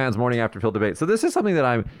change Japan's morning after pill debate. So this is something that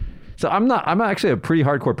I'm actually a pretty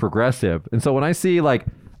hardcore progressive. And so when I see like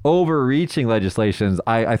overreaching legislations,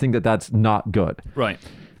 I think that that's not good. Right.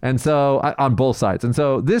 And so on both sides. And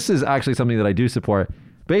so this is actually something that I do support.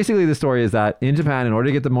 Basically, the story is that in Japan, in order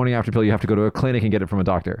to get the morning after pill, you have to go to a clinic and get it from a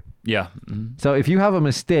doctor. Yeah. Mm-hmm. So if you have a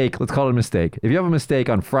mistake, let's call it a mistake. If you have a mistake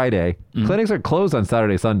on Friday, clinics are closed on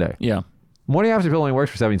Saturday, Sunday. Yeah. Morning after pill only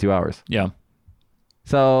works for 72 hours. Yeah.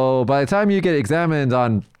 So by the time you get examined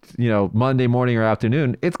on, Monday morning or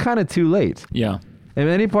afternoon, it's kind of too late. Yeah. In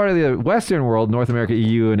any part of the Western world, North America,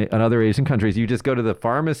 EU, and other Asian countries, you just go to the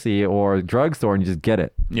pharmacy or drugstore and you just get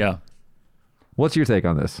it. Yeah. What's your take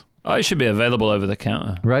on this? Oh, it should be available over the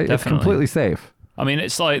counter. Right? Definitely. It's completely safe. I mean,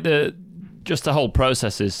 it's like the whole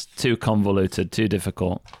process is too convoluted, too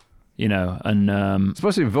difficult. And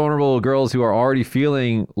especially vulnerable girls who are already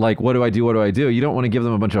feeling like, what do I do? What do I do? You don't want to give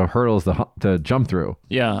them a bunch of hurdles to jump through.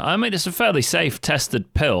 Yeah, I mean, it's a fairly safe,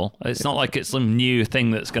 tested pill. It's not like it's some new thing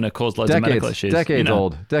that's going to cause loads of medical issues. Decades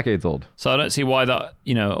old. So I don't see why that,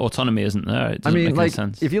 autonomy isn't there. It doesn't make any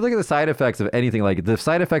sense. If you look at the side effects of anything, like the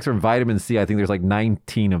side effects from vitamin C, I think there's like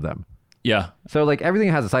 19 of them. Yeah. So like everything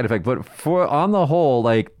has a side effect, but on the whole,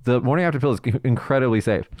 like the morning after pill is incredibly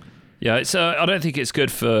safe. Yeah, it's. I don't think it's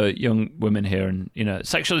good for young women here, and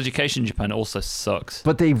sexual education in Japan also sucks.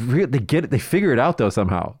 But they get it. They figure it out though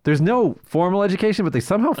somehow. There's no formal education, but they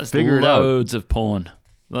somehow figure it out. Loads of porn.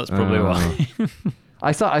 That's probably why.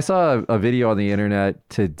 I saw a video on the internet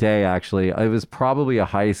today. Actually, it was probably a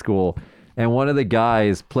high school, and one of the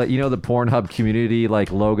guys play. The Pornhub community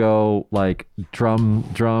like logo, like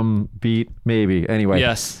drum beat maybe. Anyway,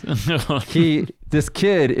 yes. This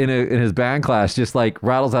kid in his band class just like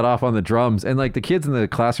rattles that off on the drums, and like the kids in the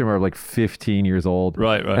classroom are like 15 years old,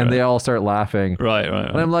 right, and they all start laughing, right.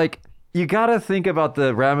 And I'm like, you gotta think about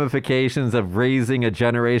the ramifications of raising a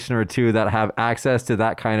generation or two that have access to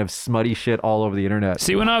that kind of smutty shit all over the internet.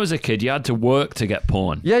 See, when I was a kid, you had to work to get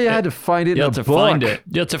porn. Yeah, you had to find it. You in had a to book. find it.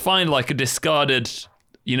 You had to find like a discarded.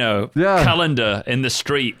 Calendar in the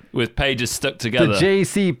street with pages stuck together. The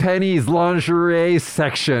J.C. Penney's lingerie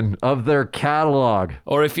section of their catalog.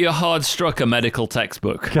 Or if you hard struck a medical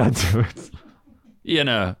textbook. God damn it. You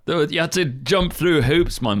had to jump through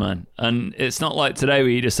hoops, my man. And it's not like today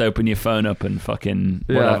where you just open your phone up and fucking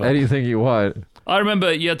whatever. Yeah, anything you want. I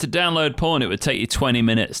remember you had to download porn. It would take you 20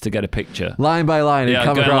 minutes to get a picture. Line by line, and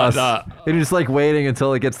come across. Like that. And you're just like waiting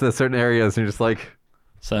until it gets to certain areas, and you're just like...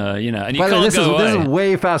 So, and you can't go away. This is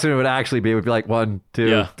way faster than it would actually be. It would be like 1,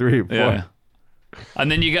 2, 3, 4. Yeah.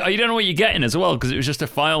 And then you don't know what you're getting as well because it was just a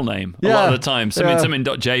file name a lot of the time. Something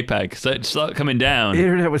 .jpeg. So it started coming down. The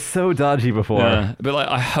internet was so dodgy before. Yeah. But like,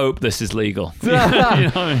 I hope this is legal. You know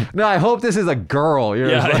what I mean? No, I hope this is a girl.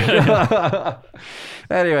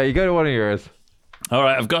 Anyway, you go to one of yours. All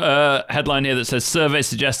right, I've got a headline here that says, survey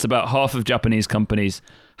suggests about half of Japanese companies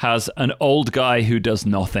has an old guy who does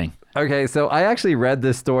nothing. Okay, so I actually read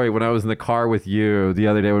this story when I was in the car with you the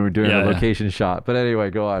other day when we were doing a location shot. But anyway,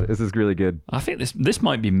 go on. This is really good. I think this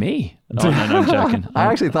might be me. Oh, no, I'm joking. I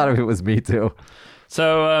actually thought it was me too.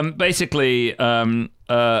 So basically,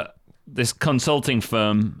 this consulting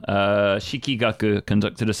firm, Shikigaku,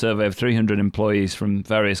 conducted a survey of 300 employees from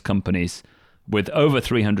various companies with over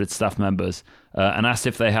 300 staff members and asked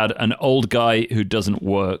if they had an old guy who doesn't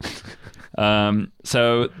work.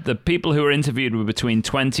 So the people who were interviewed were between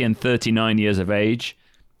 20 and 39 years of age.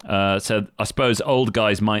 So I suppose old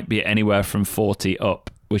guys might be anywhere from 40 up,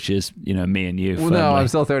 which is, me and you. Well, no, I'm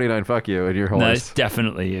still 39. Fuck you and your horse. No, it's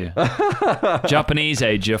definitely you. Japanese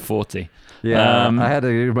age, you're 40. Yeah, I had to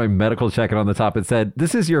do my medical check, and on the top it said,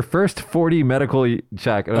 "This is your first 40 medical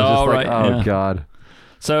check." And I was just God.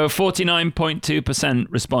 So 49.2%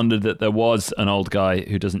 responded that there was an old guy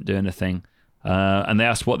who doesn't do anything. And they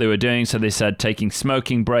asked what they were doing. So they said taking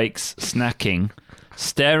smoking breaks, snacking,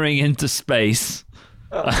 staring into space,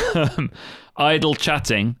 idle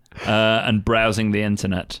chatting, and browsing the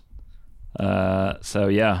internet. So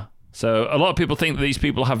a lot of people think that these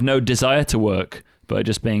people have no desire to work, but are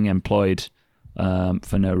just being employed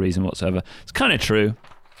for no reason whatsoever. It's kind of true.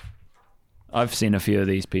 I've seen a few of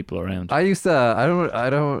these people around. I used to,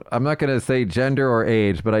 I'm not going to say gender or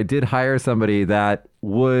age, but I did hire somebody that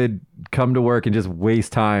would come to work and just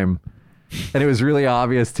waste time and it was really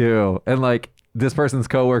obvious too. And like this person's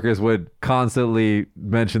coworkers would constantly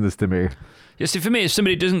mention this to me. Yeah, see, for me, if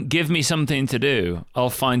somebody doesn't give me something to do,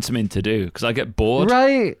 I'll find something to do because I get bored.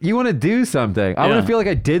 Right? You want to do something. I want to feel like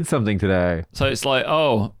I did something today. So it's like,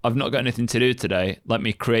 oh, I've not got anything to do today. Let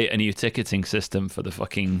me create a new ticketing system for the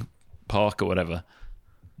fucking park or whatever.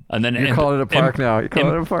 And then You're calling it a park now. You're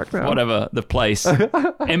calling it a park now. Whatever, the place.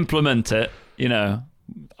 Implement it, you know.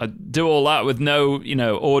 I do all that with no, you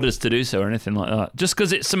know, orders to do so or anything like that. Just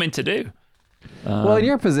because it's something to do. Well, in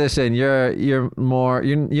your position, you're more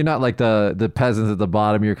you're not like the peasants at the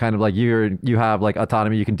bottom. You're kind of like you have like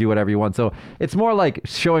autonomy. You can do whatever you want. So it's more like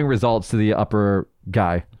showing results to the upper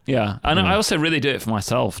guy. Yeah, and I also really do it for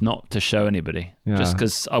myself, not to show anybody. Yeah. Just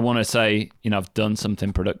because I want to say, you know, I've done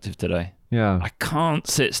something productive today. Yeah, I can't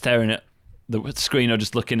sit staring at the screen or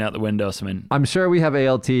just looking out the window or something. I'm sure we have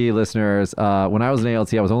ALT listeners. When I was an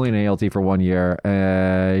ALT, I was only an ALT for 1 year.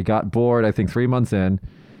 I got bored, I think 3 months in.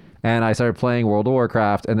 And I started playing World of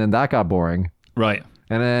Warcraft, and then that got boring. Right.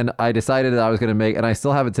 And then I decided that I was going to make, and I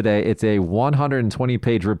still have it today, it's a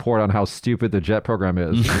 120-page report on how stupid the JET program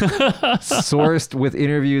is. Sourced with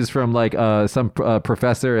interviews from like some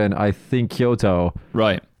professor in, I think, Kyoto.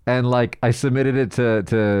 Right. And like I submitted it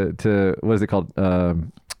to what is it called?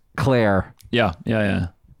 Claire. Yeah.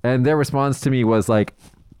 And their response to me was like,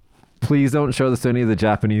 please don't show this to any of the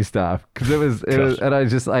Japanese staff, because it was, and I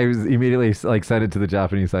was immediately like sent it to the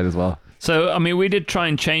Japanese side as well. So, I mean, we did try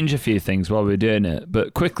and change a few things while we were doing it,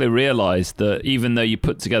 but quickly realized that even though you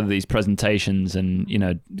put together these presentations and, you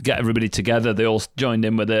know, get everybody together, they all joined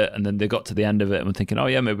in with it, and then they got to the end of it and were thinking, oh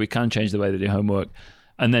yeah, maybe we can change the way they do homework,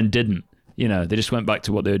 and then didn't. You know, they just went back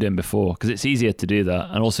to what they were doing before, because it's easier to do that,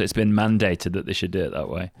 and also it's been mandated that they should do it that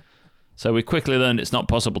way. So we quickly learned it's not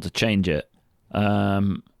possible to change it.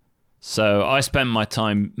 So I spent my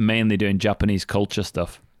time mainly doing Japanese culture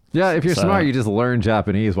stuff. Yeah, if you're smart, you just learn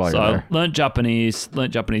Japanese while you're there. I learned Japanese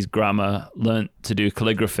grammar, learned to do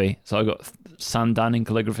calligraphy. So I got Sandan in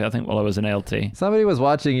calligraphy, I think, while I was in ALT. Somebody was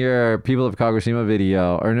watching your People of Kagoshima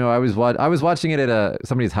video, or no, I was watching it at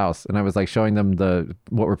somebody's house, and I was like showing them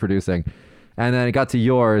what we're producing, and then it got to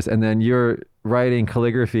yours, and then you're writing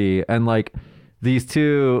calligraphy, and like these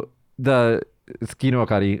two, the Tsukino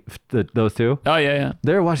Akari, those two. Oh yeah.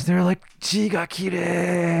 They're watching. They're like, "Chiga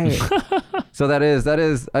kirei." So that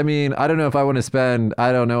is. I mean, I don't know if I want to spend.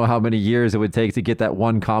 I don't know how many years it would take to get that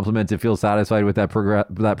one compliment to feel satisfied with that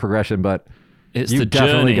progression. But it's you the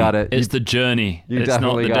definitely journey. got it. It's the journey. You it's not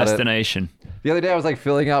definitely the got destination. The other day, I was like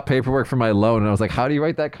filling out paperwork for my loan, and I was like, "How do you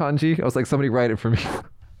write that kanji?" I was like, "Somebody write it for me."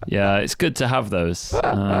 Yeah, it's good to have those.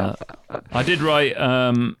 I did write.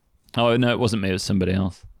 Oh no, it wasn't me. It was somebody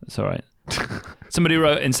else. It's all right. Somebody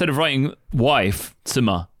wrote, instead of writing wife,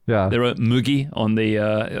 tsuma, they wrote mugi on the,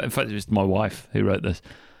 in fact, it was my wife who wrote this.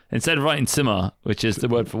 Instead of writing tsuma, which is the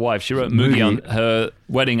word for wife, she wrote mugi on her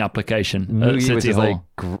wedding application mugi, at City which is Hall.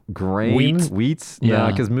 like grain? Wheat? Yeah.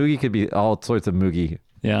 Because mugi could be all sorts of mugi.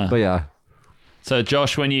 Yeah. But yeah. So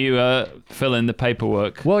Josh, when you fill in the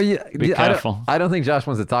paperwork, be careful. I don't think Josh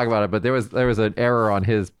wants to talk about it, but there was an error on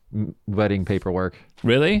his wedding paperwork.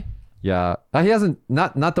 Really? Yeah, he hasn't.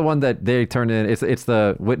 Not the one that they turned in. It's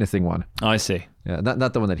the witnessing one. Oh, I see. Yeah,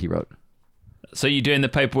 not the one that he wrote. So you're doing the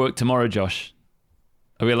paperwork tomorrow, Josh?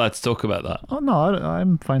 Are we allowed to talk about that? Oh no,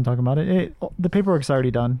 I'm fine talking about it. The paperwork's already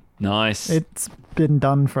done. Nice. It's been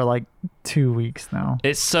done for like 2 weeks now.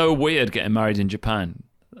 It's so weird getting married in Japan,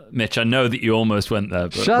 Mitch. I know that you almost went there,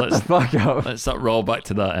 but Shut the fuck up. Let's not roll back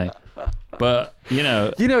to that, eh? But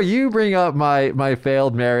you bring up my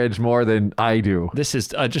failed marriage more than I do.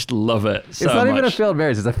 I just love it so It's not much. even a failed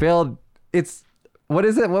marriage. What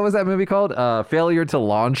is it? What was that movie called? Failure to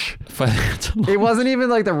launch. It wasn't even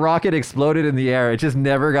like the rocket exploded in the air. It just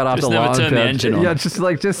never got off the launch. Just never turned the engine on. Yeah,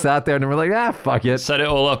 just sat there, and we're like, fuck it. Set it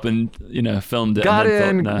all up and filmed it. Got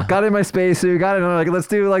in my spacesuit. Got in. Like, let's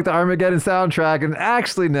do like the Armageddon soundtrack. And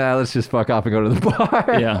actually, let's just fuck off and go to the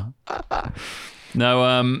bar. Yeah.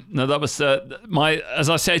 No, that was as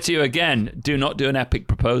I say to you again, do not do an epic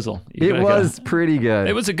proposal. It was pretty good.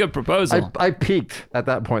 It was a good proposal. I peaked at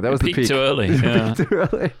that point. That was the peak. Too early. Yeah. Too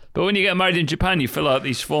early. But when you get married in Japan, you fill out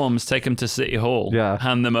these forms, take them to City Hall,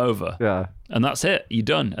 hand them over. Yeah. And that's it. You're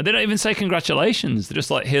done. And they don't even say congratulations. They're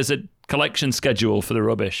just like, here's a collection schedule for the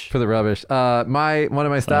rubbish. One of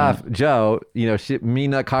my staff, Joe,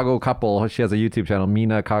 Mina Kago Couple, she has a YouTube channel,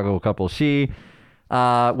 Mina Kago Couple. She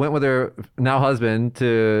went with her now husband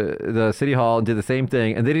to the City Hall and did the same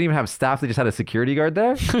thing, and they didn't even have staff. They just had a security guard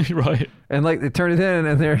there. Right. And like they turned it in,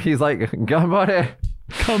 and there he's like, "Gambare."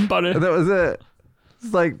 And that was it.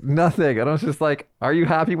 It's like nothing. And I was just like, "Are you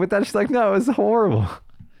happy with that?" She's like, "No, it's horrible."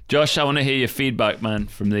 Josh, I want to hear your feedback, man,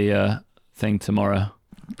 from the thing tomorrow.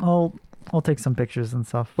 I'll take some pictures and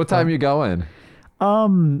stuff. What time are you going?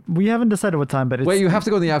 We haven't decided what time, but it's... Wait, you have to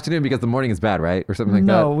go in the afternoon because the morning is bad, right? Or something like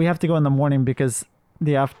that? No, we have to go in the morning because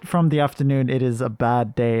from the afternoon it is a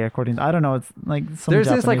bad day according to, I don't know, it's like some There's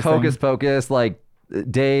this like Japanese hocus thing. pocus, like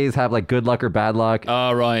days have like good luck or bad luck.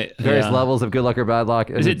 Oh, right. Various levels of good luck or bad luck.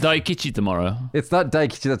 Is it Daikichi tomorrow? It's not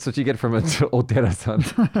Daikichi. That's what you get from an old Dera-san.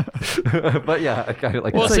 But yeah, I kind of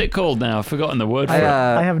like What's that. it called now? I've forgotten the word for it.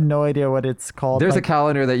 I have no idea what it's called. There's a like,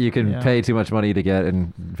 calendar that you can Yeah. pay too much money to get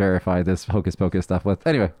and verify this hocus pocus stuff with.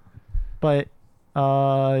 Anyway, but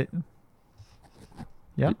yeah,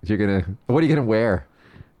 what are you gonna wear?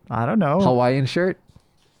 I don't know. Hawaiian shirt?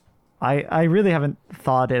 I really haven't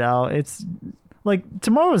thought it out. It's like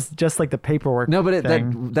tomorrow is just like the paperwork. No, but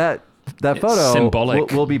thing. that It's photo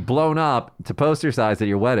symbolic. will be blown up to poster size at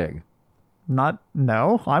your wedding.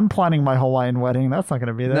 No, I'm planning my Hawaiian wedding. That's not going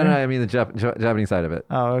to be there. No, I mean the Japanese side of it.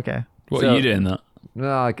 Oh, okay. What So- are you doing that? No,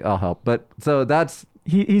 I'll help. But so that's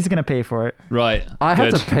He's going to pay for it. Right. I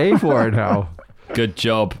Good. have to pay for it now. Good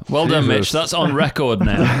job. Well done, Jesus. Mitch. That's on record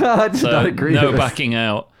now. I did not agree no to this. backing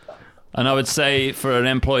out. And I would say for an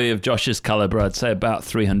employee of Josh's caliber, I'd say about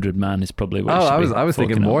 300 man is probably what you Oh, should I was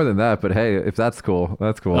thinking forking more out. than that, but hey, if that's cool,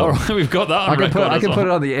 that's cool. All right, we've got that on I can record. put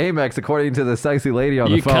it on the Amex according to the sexy lady on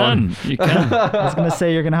the You phone. can. You can. I was going to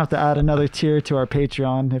say you're going to have to add another tier to our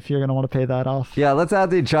Patreon if you're going to want to pay that off. Yeah, let's add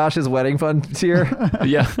the Josh's wedding fund tier.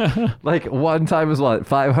 Yeah. Like one time is what,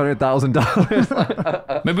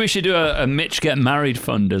 $500,000. Maybe we should do a Mitch get married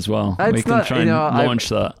fund as well. It's We can not- try you and know, launch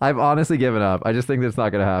that. I've honestly given up. I just think that's not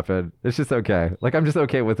going to happen. It's just okay. Like I'm just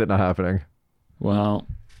okay with it not happening. Well,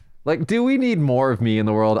 Like, do we need more of me in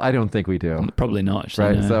the world? I don't think we do. probably not. Actually,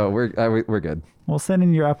 Right, no. so we're good. We'll send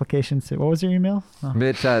in your application soon. What was your email? Oh.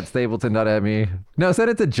 Mitch at stapleton.me. No, send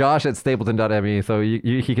it to Josh at stapleton.me so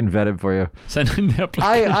he can vet it for you. Send in the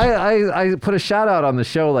application. I put a shout out on the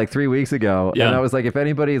show like 3 weeks ago, Yeah. and I was like, if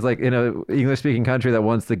anybody's like in a English speaking country that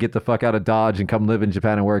wants to get the fuck out of Dodge and come live in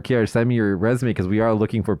Japan and work here, send me your resume because we are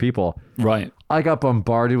looking for people. Right. I got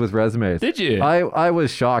bombarded with resumes. Did you? I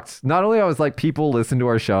was shocked. Not only I was like, people listen to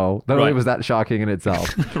our show. Not only Right. was that shocking in itself,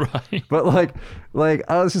 Right. but like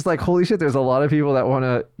I was just like, holy shit! There's a lot of people that want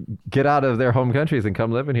to get out of their home countries and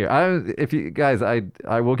come live in here. If you guys,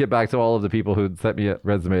 I will get back to all of the people who sent me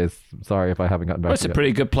resumes. Sorry if I haven't gotten back. Well, it's to a you.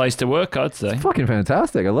 pretty good place to work, I'd say. Fucking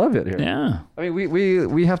fantastic. I love it here. Yeah. I mean,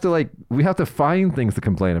 we have to find things to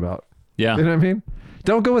complain about. Yeah. You know what I mean?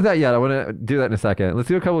 Don't go with that yet. I want to do that in a second. Let's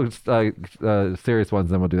do a couple of serious ones,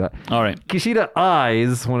 then we'll do that. All right. Kishida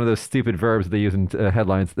eyes, one of those stupid verbs they use in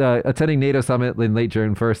headlines, attending NATO summit in late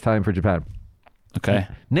June, first time for Japan. Okay.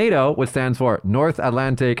 NATO, which stands for North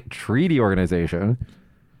Atlantic Treaty Organization.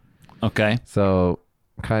 Okay. So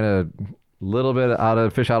kind of little bit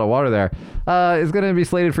fish out of water there. Is going to be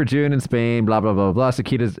slated for June in Spain, blah, blah, blah, blah. So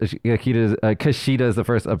Kishida is the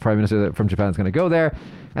first prime minister from Japan is going to go there.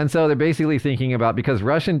 And so they're basically thinking about, because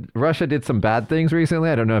Russia did some bad things recently.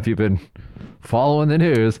 I don't know if you've been following the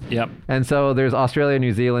news. Yep. And so there's Australia,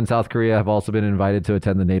 New Zealand, South Korea have also been invited to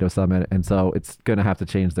attend the NATO summit. And so it's going to have to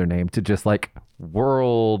change their name to just like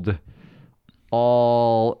World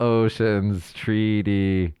All Oceans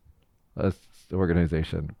Treaty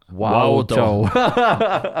Organization. Wow.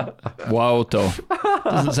 Wow.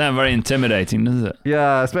 Doesn't sound very intimidating, does it?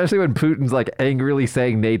 Yeah, especially when Putin's like angrily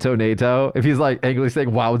saying NATO. If he's like angrily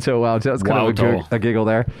saying wow, it's kind of a giggle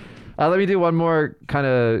there. Let me do one more kind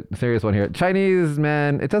of serious one here. Chinese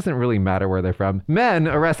men, it doesn't really matter where they're from. Men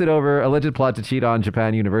arrested over alleged plot to cheat on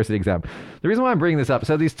Japan university exam. The reason why I'm bringing this up,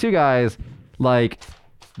 so these two guys, like,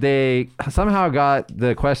 they somehow got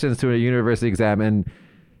the questions to a university exam, and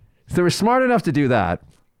so they were smart enough to do that.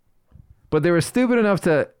 But they were stupid enough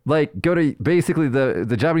to like go to basically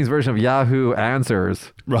the Japanese version of Yahoo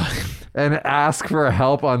Answers Right. and ask for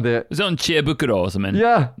help on the... Is it on Chiebukuro or something?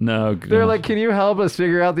 Yeah. No. They're like, can you help us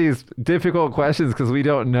figure out these difficult questions because we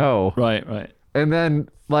don't know? Right. And then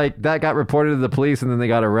like that got reported to the police and then they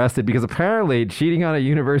got arrested because apparently cheating on a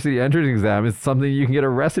university entrance exam is something you can get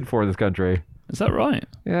arrested for in this country. Is that right?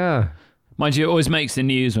 Yeah. Mind you, it always makes the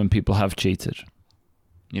news when people have cheated.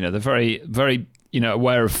 You know, they're very, very,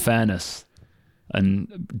 aware of fairness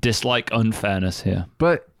and dislike unfairness here.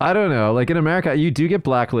 But I don't know. Like in America, you do get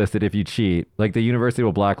blacklisted if you cheat. Like the university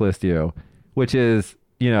will blacklist you, which is,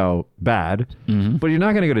 bad. Mm-hmm. But you're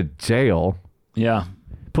not going to go to jail. Yeah.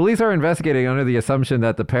 Police are investigating under the assumption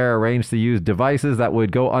that the pair arranged to use devices that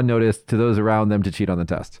would go unnoticed to those around them to cheat on the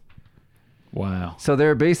test. Wow. So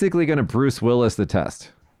they're basically going to Bruce Willis the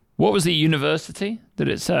test. What was the university? Did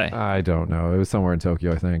it say? I don't know. It was somewhere in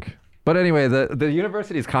Tokyo, I think. But anyway, the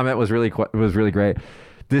university's comment was really great.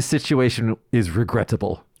 This situation is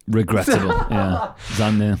regrettable. Regrettable. Yeah.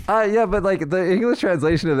 Zanne. Yeah, but like the English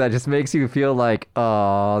translation of that just makes you feel like,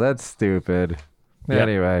 oh, that's stupid. Yeah.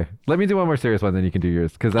 Anyway, let me do one more serious one, then you can do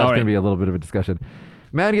yours, because that's All going right. to be a little bit of a discussion.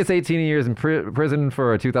 Man gets 18 years in prison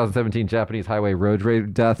for a 2017 Japanese highway road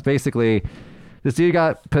rage death. Basically, this dude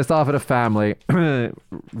got pissed off at a family,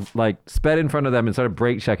 like sped in front of them and started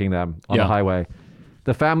brake checking them on the highway.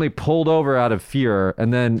 The family pulled over out of fear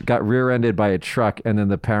and then got rear-ended by a truck, and then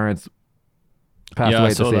the parents passed away I at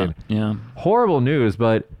the saw scene. that. Yeah. Horrible news,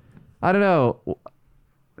 but I don't know.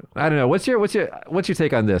 What's your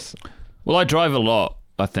take on this? Well, I drive a lot,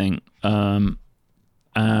 I think. And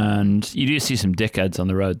you do see some dickheads on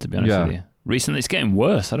the road, to be honest with you. Recently, it's getting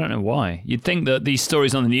worse. I don't know why. You'd think that these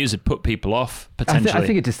stories on the news would put people off, potentially. I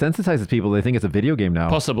think it desensitizes people. They think it's a video game now.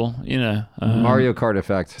 Possible, Mario Kart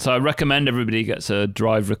effect. So I recommend everybody gets a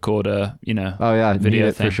drive recorder, Oh, yeah. video Need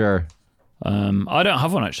it thing. for sure. I don't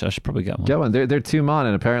have one, actually. I should probably get one. Get one. They're 2 mon,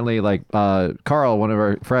 and apparently, like, Carl, one of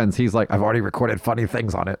our friends, he's like, I've already recorded funny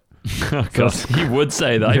things on it. God, he would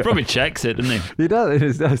say that. He probably checks it, doesn't he? He does.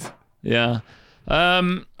 He does. Yeah. I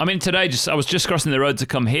mean, today, I was just crossing the road to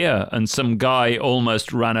come here, and some guy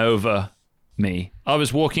almost ran over me. I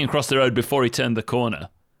was walking across the road before he turned the corner,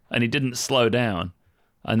 and he didn't slow down.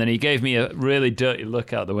 And then he gave me a really dirty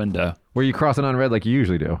look out the window. Were you crossing on red like you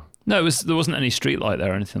usually do? No, there wasn't any street light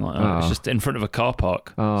there or anything like that. It was just in front of a car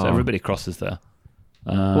park. So everybody crosses there.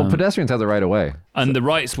 Well, pedestrians have the right of way. And the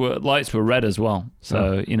lights were red as well.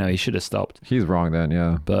 So, he should have stopped. He's wrong then,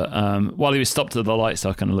 yeah. But while he was stopped at the lights,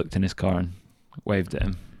 I kind of looked in his car and waved at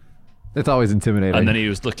him. It's always intimidating. And then he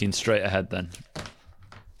was looking straight ahead then.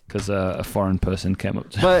 Because a foreign person came up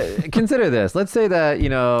to him. But consider this. Let's say that,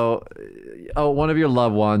 one of your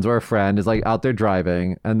loved ones or a friend is like out there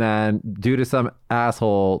driving, and then due to some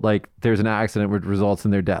asshole, like there's an accident which results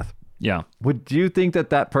in their death. Yeah. Would you think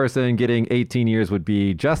that person getting 18 years would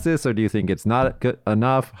be justice, or do you think it's not good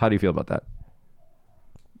enough? How do you feel about that?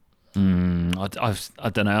 I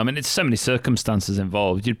don't know. I mean, it's so many circumstances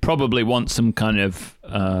involved. You'd probably want some kind of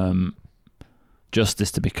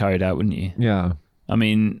justice to be carried out, wouldn't you? Yeah. I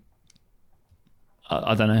mean,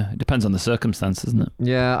 I don't know. It depends on the circumstances, doesn't it?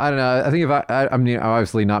 Yeah, I don't know. I think if I mean, I'm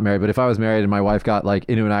obviously not married, but if I was married and my wife got like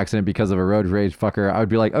into an accident because of a road rage fucker, I would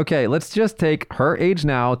be like, okay, let's just take her age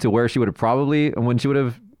now to where she would have probably, when she would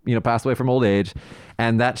have, passed away from old age,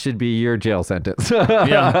 and that should be your jail sentence.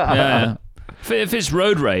 Yeah. If it's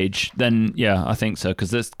road rage, then yeah, I think so,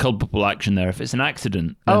 because there's culpable action there. If it's an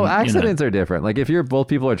accident, then, accidents are different. Like if both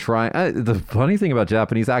people are trying. The funny thing about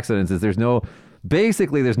Japanese accidents is there's no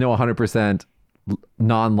 100%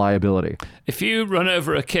 non-liability. If you run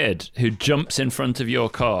over a kid who jumps in front of your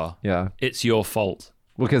car, it's your fault.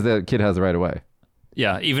 Because the kid has the right of way.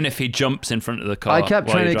 Yeah, even if he jumps in front of the car. I kept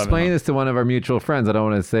trying to explain this to one of our mutual friends. I don't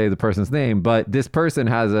want to say the person's name, but this person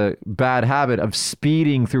has a bad habit of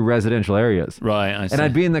speeding through residential areas. Right, I see. And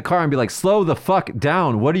I'd be in the car and be like, slow the fuck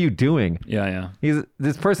down. What are you doing? Yeah.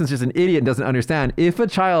 This person's just an idiot and doesn't understand. If a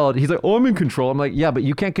child, he's like, oh, I'm in control. I'm like, yeah, but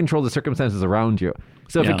you can't control the circumstances around you.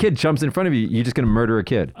 So if a kid jumps in front of you, you're just going to murder a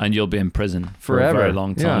kid. And you'll be in prison for forever. A very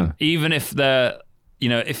long time. Yeah. Even if they're,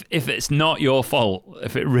 if it's not your fault,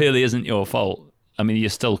 if it really isn't your fault, I mean, you're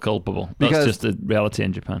still culpable. That's just the reality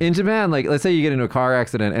in Japan. In Japan, like, let's say you get into a car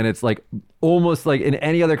accident and it's like almost like in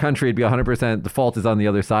any other country, it'd be 100% the fault is on the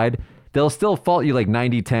other side. They'll still fault you like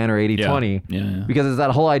 90-10 or 80-20. Yeah. Because it's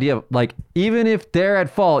that whole idea of like, even if they're at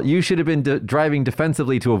fault, you should have been driving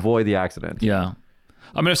defensively to avoid the accident. Yeah.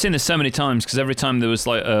 I mean, I've seen this so many times because every time there was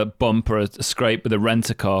like a bump or a scrape with a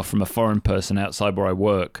rent-a-car from a foreign person outside where I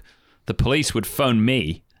work, the police would phone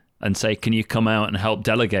me and say, can you come out and help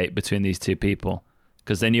delegate between these two people?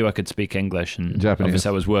 Because they knew I could speak English and Japanese. Obviously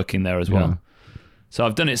I was working there as well. So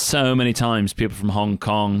I've done it so many times, people from Hong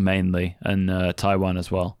Kong mainly and Taiwan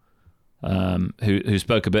as well, who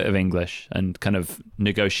spoke a bit of English and kind of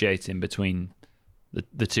negotiating between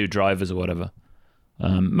the two drivers or whatever.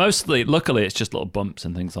 Mostly, luckily, it's just little bumps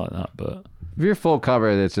and things like that. But if you're full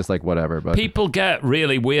covered, it's just like whatever. But people get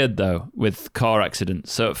really weird though with car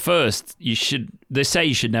accidents. So at first, they say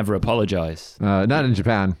you should never apologize. Not in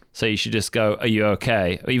Japan. So you should just go, "Are you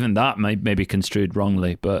okay?" Or even that may be construed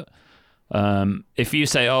wrongly. But if you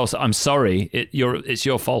say, "Oh, I'm sorry," it's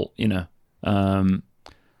your fault.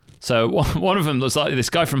 So one of them was like this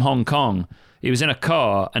guy from Hong Kong. He was in a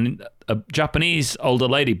car and a Japanese older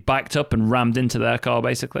lady backed up and rammed into their car,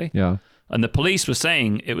 basically. Yeah. And the police were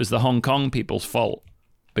saying it was the Hong Kong people's fault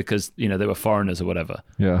because, they were foreigners or whatever.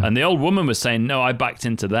 Yeah. And the old woman was saying, no, I backed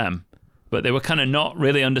into them. But they were kind of not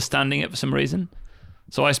really understanding it for some reason.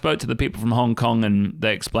 So I spoke to the people from Hong Kong and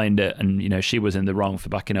they explained it, and she was in the wrong for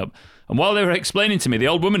backing up. And while they were explaining to me, the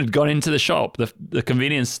old woman had gone into the shop, the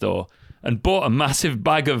convenience store, and bought a massive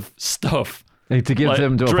bag of stuff. To give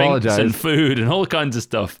them to drinks apologize. And food and all kinds of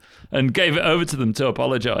stuff, and gave it over to them to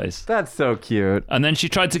apologize. That's so cute. And then she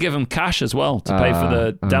tried to give them cash as well to pay for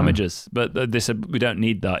the damages. But they said, we don't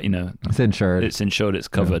need that, It's insured. It's insured, it's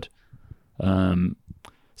covered. Yeah.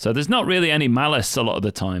 So there's not really any malice a lot of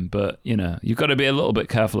the time, but you've got to be a little bit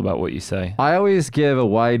careful about what you say. I always give a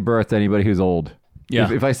wide berth to anybody who's old. Yeah.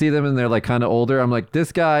 If I see them and they're like kind of older, I'm like,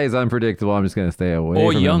 this guy is unpredictable. I'm just going to stay away.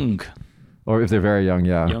 Or from young. him. Or if they're very young,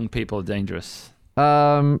 yeah. Young people are dangerous.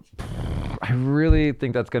 I really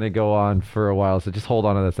think that's going to go on for a while. So just hold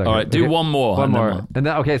on to that second. All right, do one more. One more. And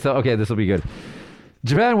that, okay, this will be good.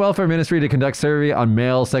 Japan Welfare Ministry to conduct survey on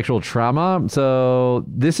male sexual trauma. So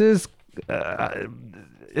this is,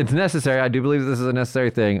 it's necessary. I do believe this is a necessary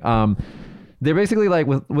thing. They're basically like,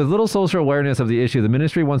 with little social awareness of the issue, the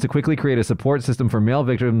ministry wants to quickly create a support system for male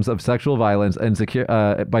victims of sexual violence and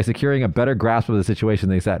by securing a better grasp of the situation,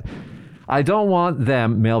 they said. I don't want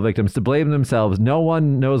them, male victims, to blame themselves. No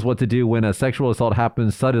one knows what to do when a sexual assault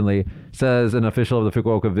happens suddenly, says an official of the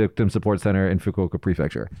Fukuoka Victim Support Center in Fukuoka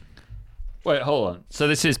Prefecture. Wait, hold on. So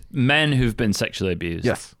this is men who've been sexually abused?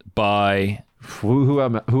 Yes. By?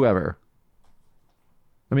 Whoever.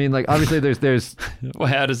 I mean, like, obviously there's well,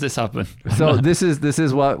 how does this happen? So this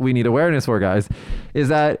is what we need awareness for, guys, is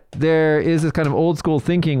that there is this kind of old school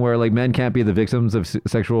thinking where like men can't be the victims of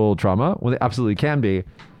sexual trauma. Well, they absolutely can be.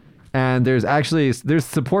 And there's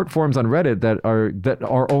support forums on Reddit that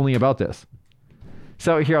are only about this.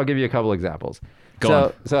 So here, I'll give you a couple examples.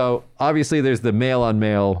 So obviously there's the male on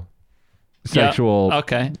male sexual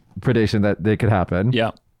predation that they could happen.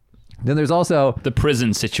 Yeah. Then there's also the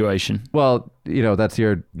prison situation. Well, that's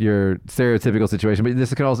your stereotypical situation, but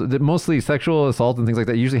this can also mostly sexual assault and things like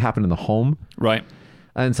that usually happen in the home. Right.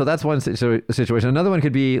 And so that's one situation. Another one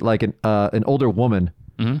could be like an older woman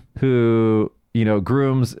who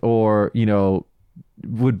grooms or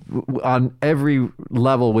would on every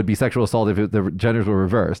level would be sexual assault if the genders were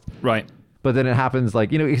reversed. Right. But then it happens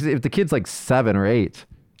like if the kid's like 7 or 8.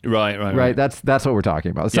 Right. That's what we're talking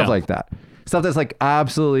about. Stuff like that. Stuff that's like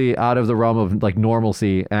absolutely out of the realm of like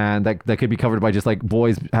normalcy, and that could be covered by just like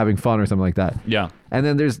boys having fun or something like that. Yeah. And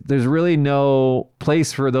then there's really no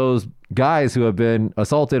place for those guys who have been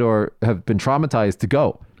assaulted or have been traumatized to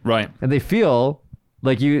go. Right. And they feel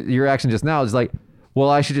like your action just now is like, well,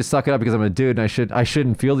 I should just suck it up because I'm a dude and I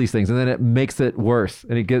shouldn't feel these things, and then it makes it worse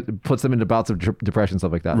and it puts them into bouts of depression,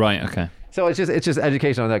 stuff like that. Right. Okay. So it's just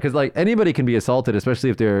education on that, because like anybody can be assaulted, especially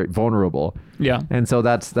if they're vulnerable. Yeah. And so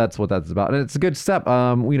that's what that's about, and it's a good step.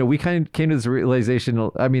 We kind of came to this realization.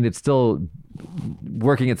 I mean, it's still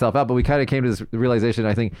working itself out, but we kind of came to this realization,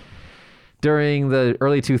 I think, during the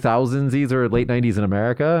early 2000s or late 90s in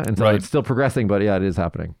America, and so it's still progressing, but yeah, it is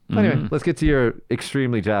happening. Anyway, let's get to your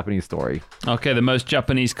extremely Japanese story. Okay, the most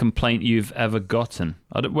Japanese complaint you've ever gotten.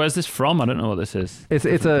 Where's this from? I don't know what this is. It's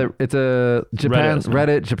a Japan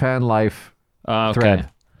Reddit Japan Life thread.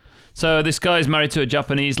 So this guy's married to a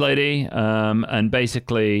Japanese lady, and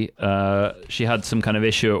basically she had some kind of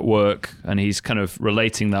issue at work, and he's kind of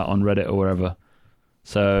relating that on Reddit or wherever.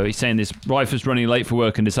 So he's saying his wife was running late for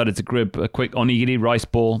work and decided to grab a quick onigiri rice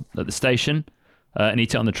ball at the station and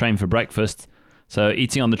eat it on the train for breakfast. So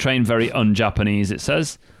eating on the train, very un-Japanese, it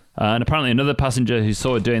says. And apparently another passenger who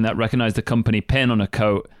saw her doing that recognized the company pin on her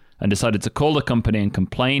coat and decided to call the company and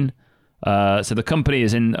complain. So the company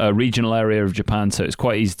is in a regional area of Japan, so it's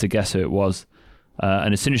quite easy to guess who it was.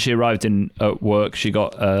 And as soon as she arrived at work, she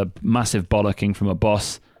got a massive bollocking from a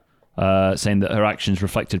boss saying that her actions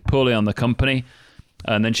reflected poorly on the company.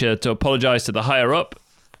 And then she had to apologize to the higher up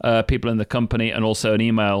people in the company, and also an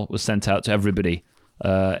email was sent out to everybody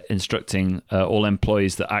instructing all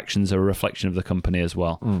employees that actions are a reflection of the company as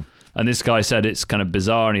well. And this guy said it's kind of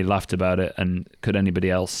bizarre, and he laughed about it. And could anybody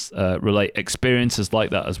else relate experiences like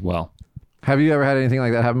that as well? Have you ever had anything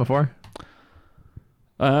like that happen before?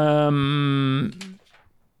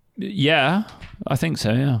 Yeah, I think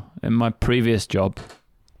so, yeah. In my previous job.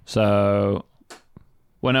 So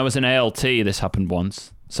when I was in ALT, this happened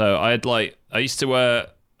once. So I used to wear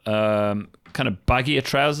kind of baggier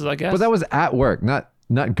trousers, I guess. But that was at work, not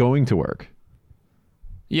going to work.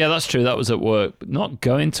 Yeah, that's true. That was at work, but not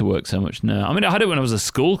going to work so much now. I mean, I had it when I was a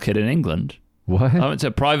school kid in England. What? I went to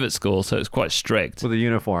a private school, so it was quite strict. With a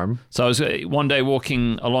uniform. So I was one day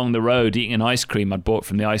walking along the road eating an ice cream I'd bought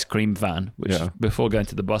from the ice cream van, before going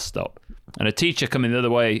to the bus stop. And a teacher coming the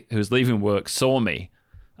other way who was leaving work saw me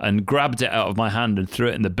and grabbed it out of my hand and threw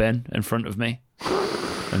it in the bin in front of me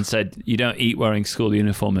and said, "You don't eat wearing school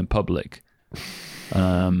uniform in public."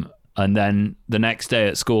 And then the next day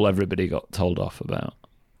at school, everybody got told off about,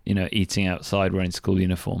 eating outside wearing school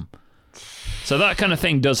uniform. So that kind of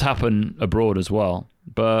thing does happen abroad as well.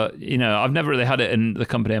 But, I've never really had it in the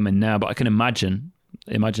company I'm in now, but I can imagine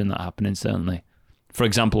that happening, certainly. For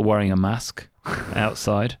example, wearing a mask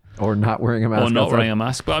outside. Or not wearing a mask. Or not outside. wearing a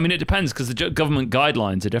mask. But, it depends because the government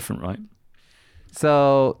guidelines are different, right?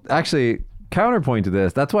 So, actually, counterpoint to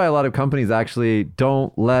this, that's why a lot of companies actually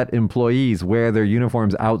don't let employees wear their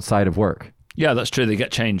uniforms outside of work. Yeah, that's true. They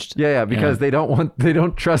get changed. Yeah, because they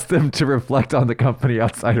don't trust them to reflect on the company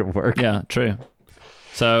outside of work. Yeah, true.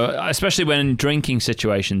 So, especially when in drinking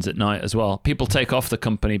situations at night as well, people take off the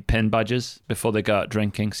company pin badges before they go out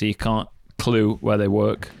drinking, so you can't clue where they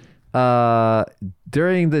work.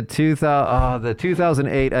 During the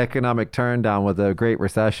 2008 economic turndown with the Great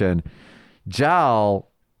Recession, JAL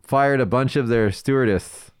fired a bunch of their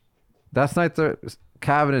stewardess. That's not their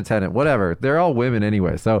cabin attendant, whatever. They're all women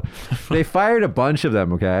anyway. So they fired a bunch of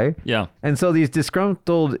them, okay? Yeah. And so these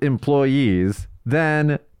disgruntled employees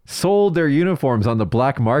then sold their uniforms on the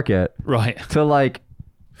black market Right. to like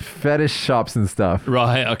fetish shops and stuff.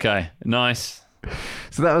 Right, okay. Nice.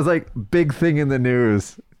 So that was like big thing in the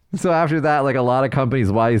news. So after that, like a lot of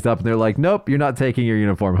companies wised up and they're like, nope, you're not taking your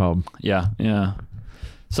uniform home. Yeah, yeah.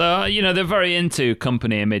 So, they're very into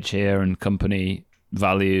company image here and company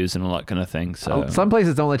values and all that kind of thing. So Some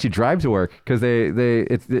places don't let you drive to work because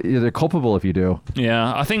they're culpable if you do.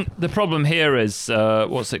 yeah, I think the problem here is,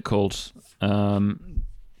 what's it called?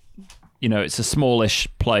 It's a smallish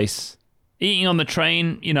place. Eating on the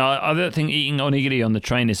train, I don't think eating onigiri on the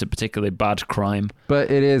train is a particularly bad crime. But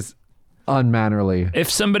it is unmannerly. If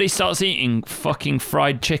somebody starts eating fucking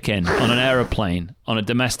fried chicken on an aeroplane on a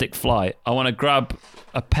domestic flight, I want to grab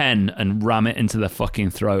a pen and ram it into their fucking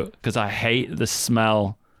throat because I hate the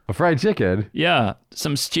smell. A fried chicken? Yeah,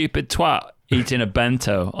 some stupid twat eating a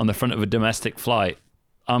bento on the front of a domestic flight.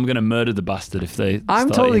 I'm going to murder the bastard if they I'm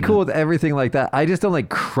start totally eating cool it. with everything like that. I just don't like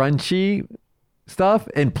crunchy stuff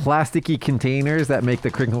in plasticky containers that make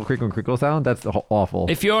the crinkle, crinkle, crinkle sound. That's awful.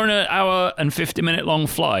 If you're on an hour and 50-minute long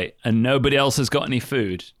flight and nobody else has got any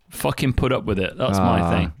food, fucking put up with it. That's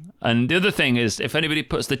my thing. And the other thing is, if anybody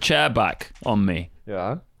puts the chair back on me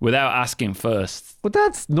Yeah. without asking first, But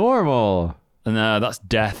that's normal. and that's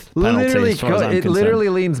death penalty. Literally, as far as I'm it concerned. literally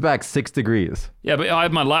leans back 6 degrees. Yeah, but I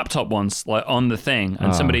had my laptop once, like on the thing,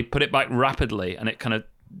 and somebody put it back rapidly, and it kind of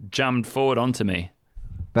jammed forward onto me.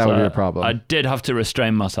 That would be a problem. I did have to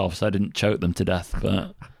restrain myself so I didn't choke them to death,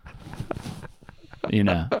 but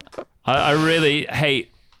I really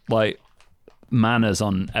hate like manners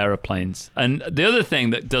on airplanes. And the other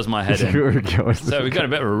thing that does my head in, so we've got a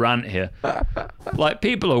bit of a rant here. Like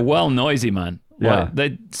people are well noisy, man. Yeah. Like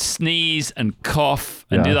they sneeze and cough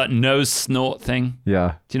and Yeah. do that nose snort thing.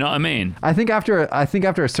 Yeah. Do you know what I mean? I think after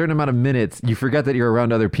a certain amount of minutes, you forget that you're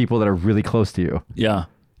around other people that are really close to you. Yeah.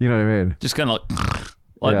 You know what I mean? Just kind of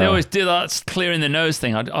like they Yeah. always do that clearing the nose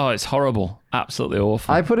thing. It's horrible. Absolutely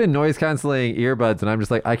awful. I put in noise canceling earbuds and I'm just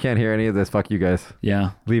like, I can't hear any of this. Fuck you guys.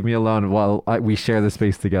 yeah. Leave me alone while we share the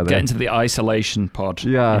space together. Get into the isolation pod.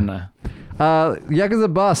 Yeah. In there.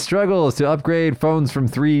 Yakuza boss struggles to upgrade phones from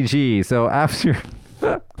 3G. So after...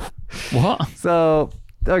 What? So,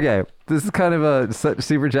 okay, this is kind of a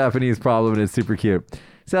super Japanese problem and it's super cute.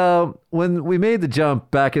 So when we made the jump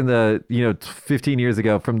back in the, 15 years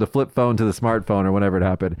ago from the flip phone to the smartphone or whenever it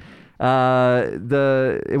happened,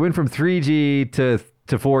 it went from 3G to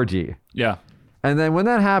 4G. Yeah. And then when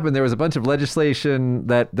that happened, there was a bunch of legislation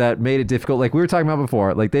that made it difficult. Like we were talking about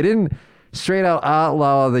before, like they didn't straight out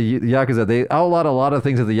outlaw the Yakuza. They outlawed a lot of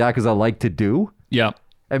things that the Yakuza like to do Yeah.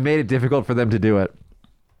 and made it difficult for them to do it.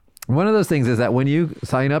 One of those things is that when you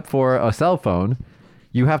sign up for a cell phone,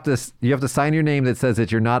 you have to sign your name that says that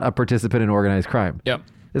you're not a participant in organized crime. Yep.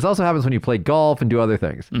 This also happens when you play golf and do other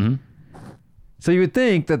things. Mm-hmm. So you would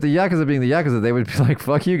think that the Yakuza being the Yakuza, they would be like,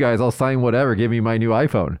 fuck you guys, I'll sign whatever, give me my new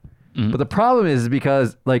iPhone. Mm-hmm. But the problem is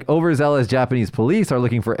because like overzealous Japanese police are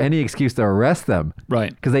looking for any excuse to arrest them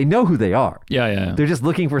Right. because they know who they are. Yeah. They're just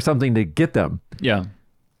looking for something to get them. Yeah.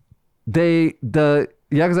 The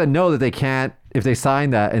Yakuza know that they can't, if they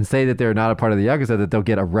sign that and say that they're not a part of the Yakuza, that they'll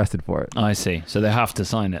get arrested for it. I see. So they have to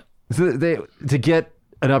sign it. So to get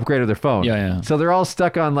an upgrade of their phone. Yeah. So they're all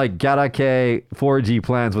stuck on like Gattaca 4G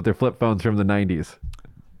plans with their flip phones from the 90s.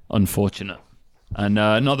 Unfortunate. And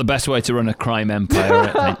not the best way to run a crime empire,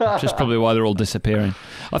 I think. Just probably why they're all disappearing.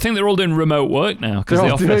 I think they're all doing remote work now. They're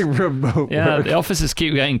all doing remote work. The offices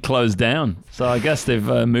keep getting closed down. So I guess they've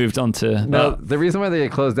moved on to No, that. the reason why they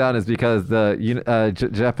get closed down is because the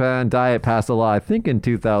Japan Diet passed a law, I think in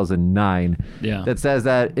 2009, Yeah. that says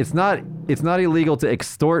that it's not illegal to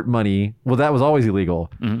extort money. Well, that was always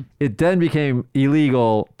illegal. Mm-hmm. It then became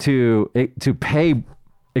illegal to pay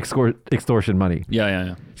extortion money.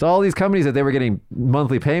 Yeah. So all these companies that they were getting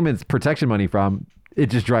monthly payments, protection money from, it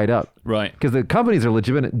just dried up. Right. Because the companies are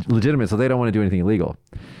legitimate, so they don't want to do anything illegal.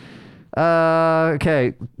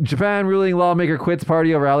 Okay. Japan ruling lawmaker quits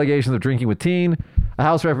party over allegations of drinking with teen. A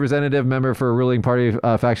House representative member for a ruling party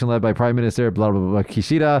faction led by Prime Minister blah blah blah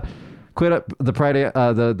Kishida quit the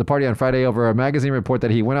party on Friday over a magazine report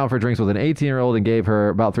that he went out for drinks with an 18-year-old and gave her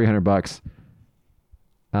about $300.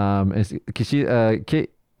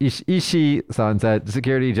 Ishii-san said, the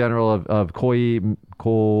Secretary General of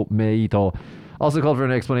Komeito also called for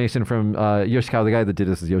an explanation from Yoshikawa. The guy that did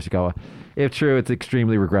this is Yoshikawa. If true, it's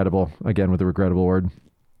extremely regrettable. Again, with the regrettable word.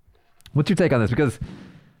 What's your take on this? Because,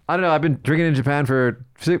 I don't know, I've been drinking in Japan for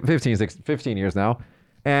 15 years now.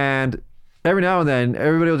 And every now and then,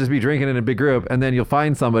 everybody will just be drinking in a big group. And then you'll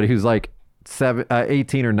find somebody who's like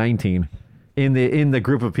 18 or 19 in the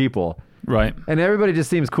group of people. Right. And everybody just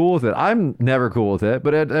seems cool with it. I'm never cool with it,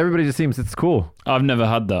 but everybody just seems it's cool. I've never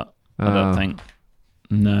had that. I don't think.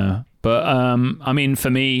 No. But, I mean, for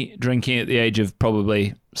me, drinking at the age of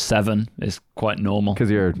probably 7 is quite normal. Because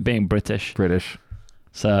you're being British.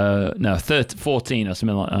 So, no, 14 or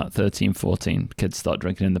something like that. 13, 14. Kids start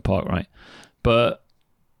drinking in the park, right? But,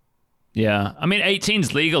 yeah. I mean,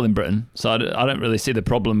 18's legal in Britain, so I don't really see the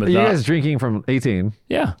problem with that. You guys drinking from 18?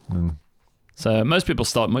 Yeah. So most people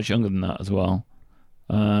start much younger than that as well.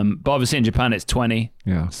 But obviously in Japan it's 20.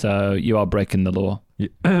 Yeah. So you are breaking the law.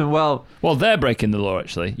 Well, they're breaking the law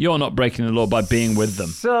actually. You're not breaking the law by being with them.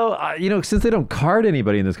 So, since they don't card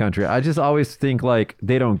anybody in this country, I just always think like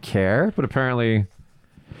they don't care. But apparently,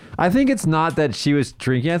 I think it's not that she was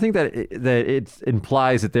drinking. I think that it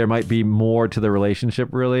implies that there might be more to the relationship,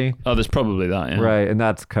 really. Oh, there's probably that, yeah. Right. And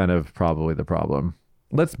that's kind of probably the problem.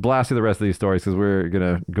 Let's blast through the rest of these stories because we're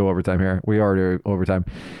going to go overtime here. We are overtime.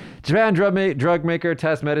 Japan drug maker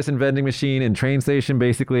test medicine vending machine and train station.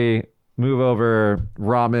 Basically, move over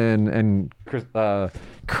ramen and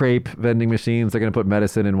crepe vending machines. They're going to put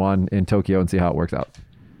medicine in one in Tokyo and see how it works out.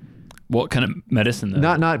 What kind of medicine,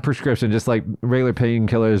 though? Not prescription, just like regular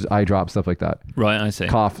painkillers, eye drops, stuff like that. Right, I see.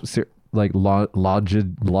 Cough, like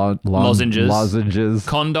lozenges.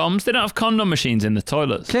 Condoms. They don't have condom machines in the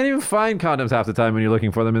toilets. Can't even find condoms half the time when you're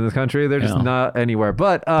looking for them in this country. They're just not anywhere.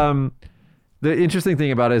 But the interesting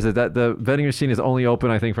thing about it is that the vending machine is only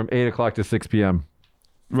open, I think, from 8 o'clock to 6 p.m.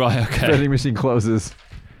 Right, okay. Vending machine closes.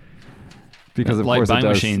 Because of course it does.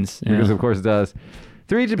 Machines. Yeah. Because of course it does.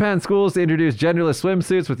 3 Japan schools to introduce genderless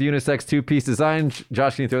swimsuits with unisex 2-piece design.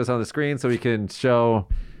 Josh, can you throw this on the screen so we can show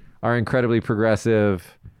our incredibly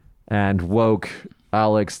progressive and woke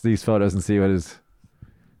Alex these photos and see what is...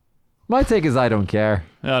 My take is I don't care.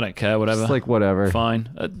 I don't care, whatever. It's like whatever. Fine.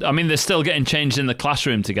 I mean, they're still getting changed in the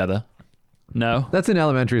classroom together. No? That's in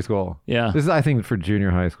elementary school. Yeah. This is, I think, for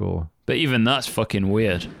junior high school. But even that's fucking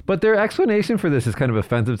weird. But their explanation for this is kind of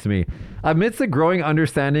offensive to me. Amidst the growing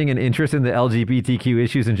understanding and interest in the LGBTQ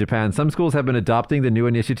issues in Japan, some schools have been adopting the new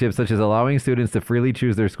initiatives such as allowing students to freely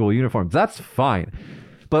choose their school uniforms. That's fine.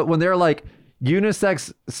 But when they're like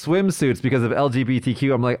unisex swimsuits because of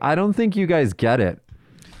LGBTQ, I'm like, I don't think you guys get it.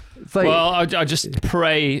 It's like, well, I just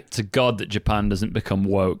pray to God that Japan doesn't become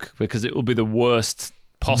woke, because it will be the worst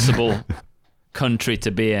possible country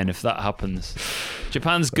to be in if that happens.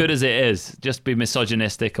 Japan's good as it is. Just be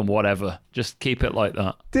misogynistic and whatever. Just keep it like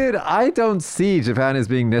that. Dude, I don't see Japan as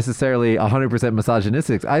being necessarily 100%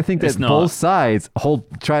 misogynistic. I think that both sides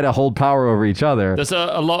try to hold power over each other. There's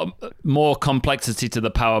a lot more complexity to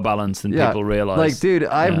the power balance than people realize. Like, dude,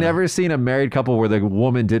 I've never seen a married couple where the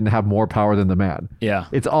woman didn't have more power than the man. Yeah.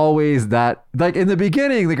 It's always that. Like, in the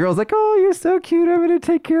beginning, the girl's like, oh, you're so cute. I'm going to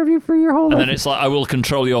take care of you for your whole life. And then it's like, I will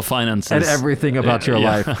control your finances. And everything about your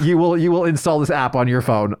life. You will install this app on your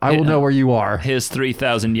phone. I will know where you are. Here's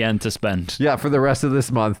 3,000 yen to spend. Yeah, for the rest of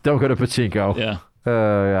this month. Don't go to pachinko. Yeah.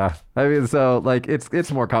 Yeah. I mean, so like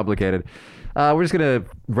it's more complicated. We're just gonna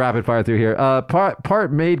rapid fire through here.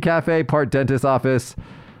 Part maid cafe, part dentist office.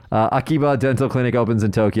 Akiba Dental Clinic opens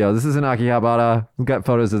in Tokyo. This is in Akihabara. We've got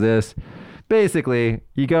photos of this. Basically,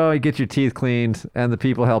 you go and get your teeth cleaned, and the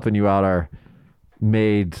people helping you out are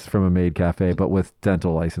maids from a maid cafe, but with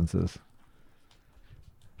dental licenses.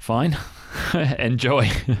 Fine. Enjoy.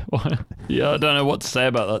 Yeah, I don't know what to say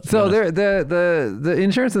about that. So the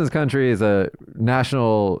insurance in this country is a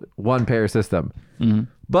national one-payer system. Mhm.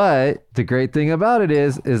 But the great thing about it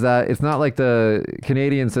is that it's not like the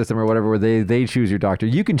Canadian system or whatever where they choose your doctor.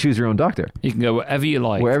 You can choose your own doctor. You can go wherever you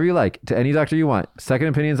like. Wherever you like, to any doctor you want. Second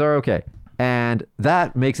opinions are okay. And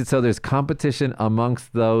that makes it so there's competition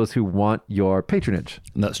amongst those who want your patronage.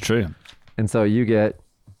 That's true. And so you get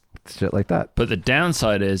shit like that. But the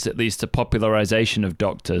downside is it leads to popularization of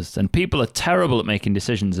doctors, and people are terrible at making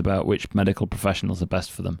decisions about which medical professionals are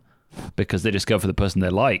best for them because they just go for the person they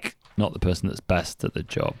like, not the person that's best at the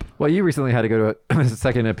job. Well, you recently had to go to a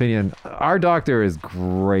second opinion. Our doctor is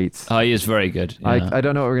great. He is very good. Yeah. I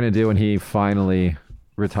don't know what we're going to do when he finally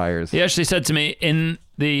retires. He actually said to me, in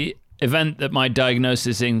the event that my diagnosis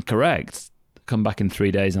is incorrect, come back in 3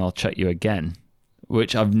 days and I'll check you again,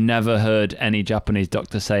 which I've never heard any Japanese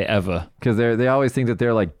doctor say ever. Because they always think that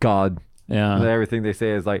they're like God. Yeah. And everything they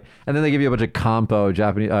say is like, and then they give you a bunch of compo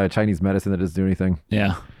Chinese medicine that doesn't do anything.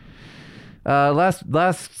 Yeah.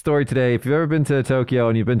 Last story today. If you've ever been to Tokyo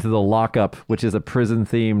and you've been to the Lockup, which is a prison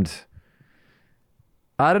themed,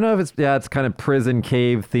 I don't know if it's kind of prison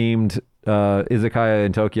cave themed izakaya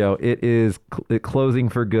in Tokyo. It is closing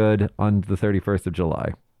for good on the 31st of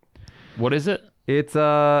July. What is it? It's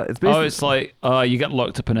basically, It's like you get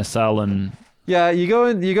locked up in a cell and yeah, you go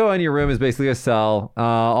in your room is basically a cell.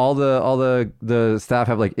 All the staff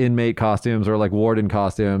have like inmate costumes or like warden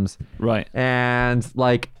costumes. right. And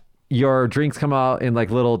like your drinks come out in like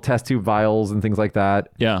little test tube vials and things like that.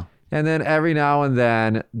 Yeah. And then every now and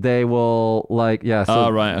then they will like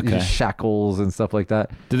right, okay. shackles and stuff like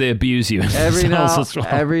that. Do they abuse you?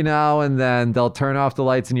 Every now and then they'll turn off the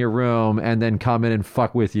lights in your room and then come in and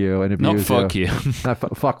fuck with you and abuse Not fuck you.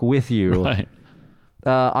 Not fuck with you. Right.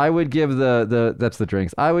 I would give that's the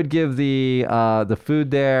drinks. I would give the food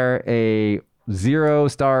there a 0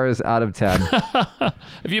 stars out of 10.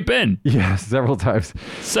 Have you been? Yes, several times.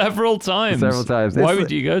 Several times. Why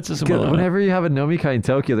would you go to somewhere like that? Whenever you have a nomikai in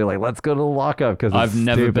Tokyo, they're like, let's go to the Lockup because I've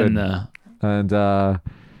never been there. And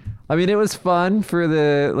I mean, it was fun for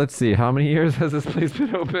let's see, how many years has this place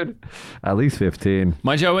been open? At least 15.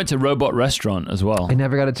 Mind you, I went to Robot Restaurant as well. I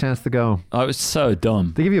never got a chance to go. I was so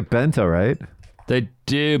dumb. They give you a bento, right? They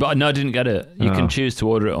do, but no, I didn't get it. You Oh. can choose to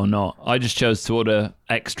order it or not. I just chose to order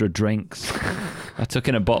extra drinks. I took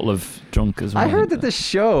in a bottle of drunk as well. I heard that the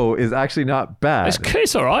show is actually not bad.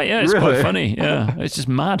 It's all right, yeah. It's Really? quite funny, yeah. It's just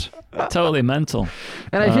mad. Totally mental.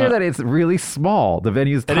 And I hear that it's really small. The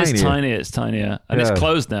venue's tiny. It is tiny, it's tinier. And Yeah. it's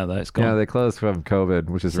closed now, though. It's gone. Yeah, they closed from COVID,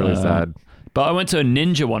 which is really sad. But I went to a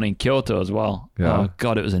ninja one in Kyoto as well. Yeah. Oh,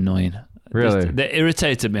 God, it was annoying. Really? They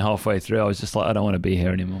irritated me halfway through. I was just like, I don't want to be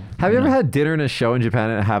here anymore. Have you ever had dinner in a show in Japan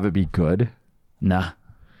and have it be good? Nah,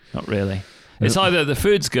 not really. It's either the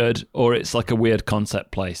food's good or it's like a weird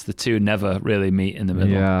concept place. The two never really meet in the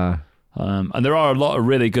middle. Yeah. And there are a lot of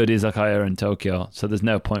really good izakaya in Tokyo, so there's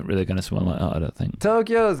no point really going to someone like that, I don't think.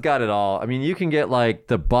 Tokyo's got it all. I mean, you can get like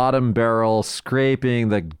the bottom barrel scraping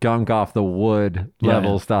the gunk off the wood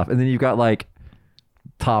level stuff. And then you've got like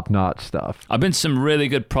top-notch stuff. I've been to some really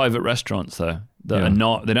good private restaurants though that are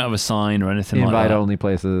not, they don't have a sign or anything like that. Invite-only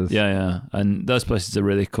places. Yeah. And those places are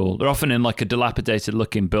really cool. They're often in like a dilapidated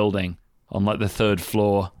looking building on like the 3rd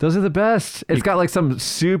floor. Those are the best. It's got like some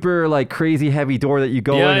super like crazy heavy door that you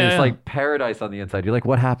go in and it's like paradise on the inside. You're like,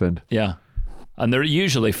 what happened? Yeah. And they're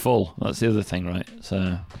usually full. That's the other thing, right?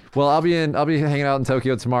 So, well, I'll be hanging out in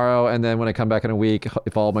Tokyo tomorrow, and then when I come back in a week,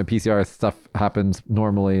 if all my PCR stuff happens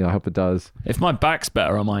normally, I hope it does. if my back's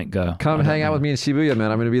better, I might go. Come hang out with me in Shibuya, man.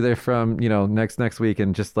 I'm gonna be there from next week,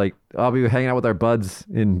 and just like I'll be hanging out with our buds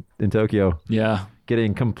in Tokyo, Yeah.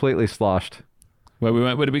 getting completely sloshed. Where we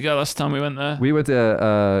went? Where did we go last time we went there? We went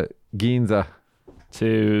to Ginza.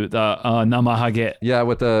 To the Namahage. Yeah,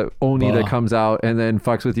 with the oni that comes out and then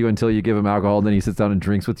fucks with you until you give him alcohol, and then he sits down and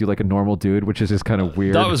drinks with you like a normal dude, which is just kind of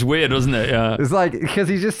weird. That was weird, wasn't it? Yeah. It's like, because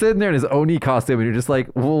he's just sitting there in his oni costume, and you're just like,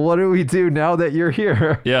 well, what do we do now that you're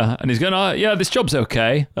here? Yeah, and he's going, yeah, this job's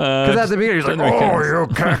okay. Because at the beginning, he's like, oh,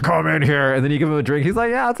 you can't come in here. And then you give him a drink. He's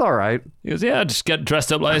like, yeah, it's all right. He goes, yeah, just get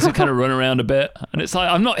dressed up like this and kind of run around a bit. And it's like,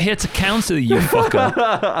 I'm not here to counsel you,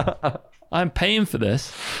 fucker. I'm paying for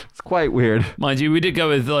this. It's quite weird. Mind you, we did go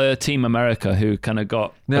with Team America, who kind of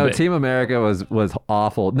got... No, Team America was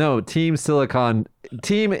awful. No, Team entitled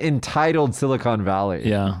Silicon Valley.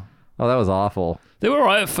 Yeah. Oh, that was awful. They were all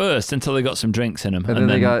right at first until they got some drinks in them. And then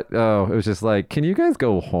they got, it was just like, can you guys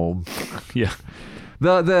go home? Yeah.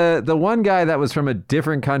 The one guy that was from a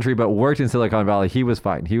different country but worked in Silicon Valley, he was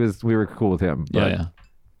fine. We were cool with him. Yeah.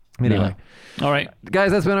 Anyway. No. All right.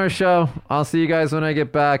 Guys, that's been our show. I'll see you guys when I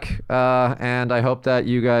get back. And I hope that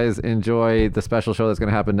you guys enjoy the special show that's going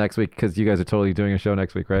to happen next week, because you guys are totally doing a show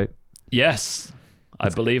next week, right? Yes. I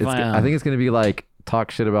believe I am. I think it's going to be like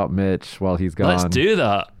talk shit about Mitch while he's gone. Let's do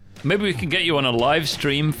that. Maybe we can get you on a live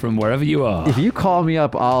stream from wherever you are. If you call me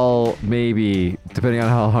up, I'll maybe, depending on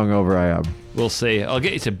how hungover I am. We'll see. I'll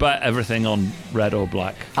get you to bet everything on red or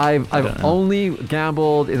black. I've only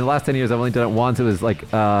gambled in the last 10 years. I've only done it once. It was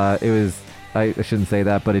like, I shouldn't say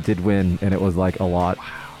that, but it did win, and it was like a lot. Wow.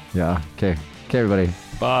 Yeah. Okay, everybody.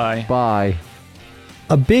 Bye. Bye.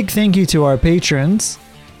 A big thank you to our patrons,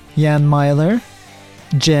 Jan Myler,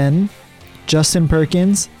 Jen, Justin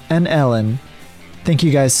Perkins, and Ellen. Thank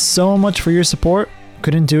you guys so much for your support.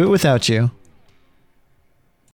 Couldn't do it without you.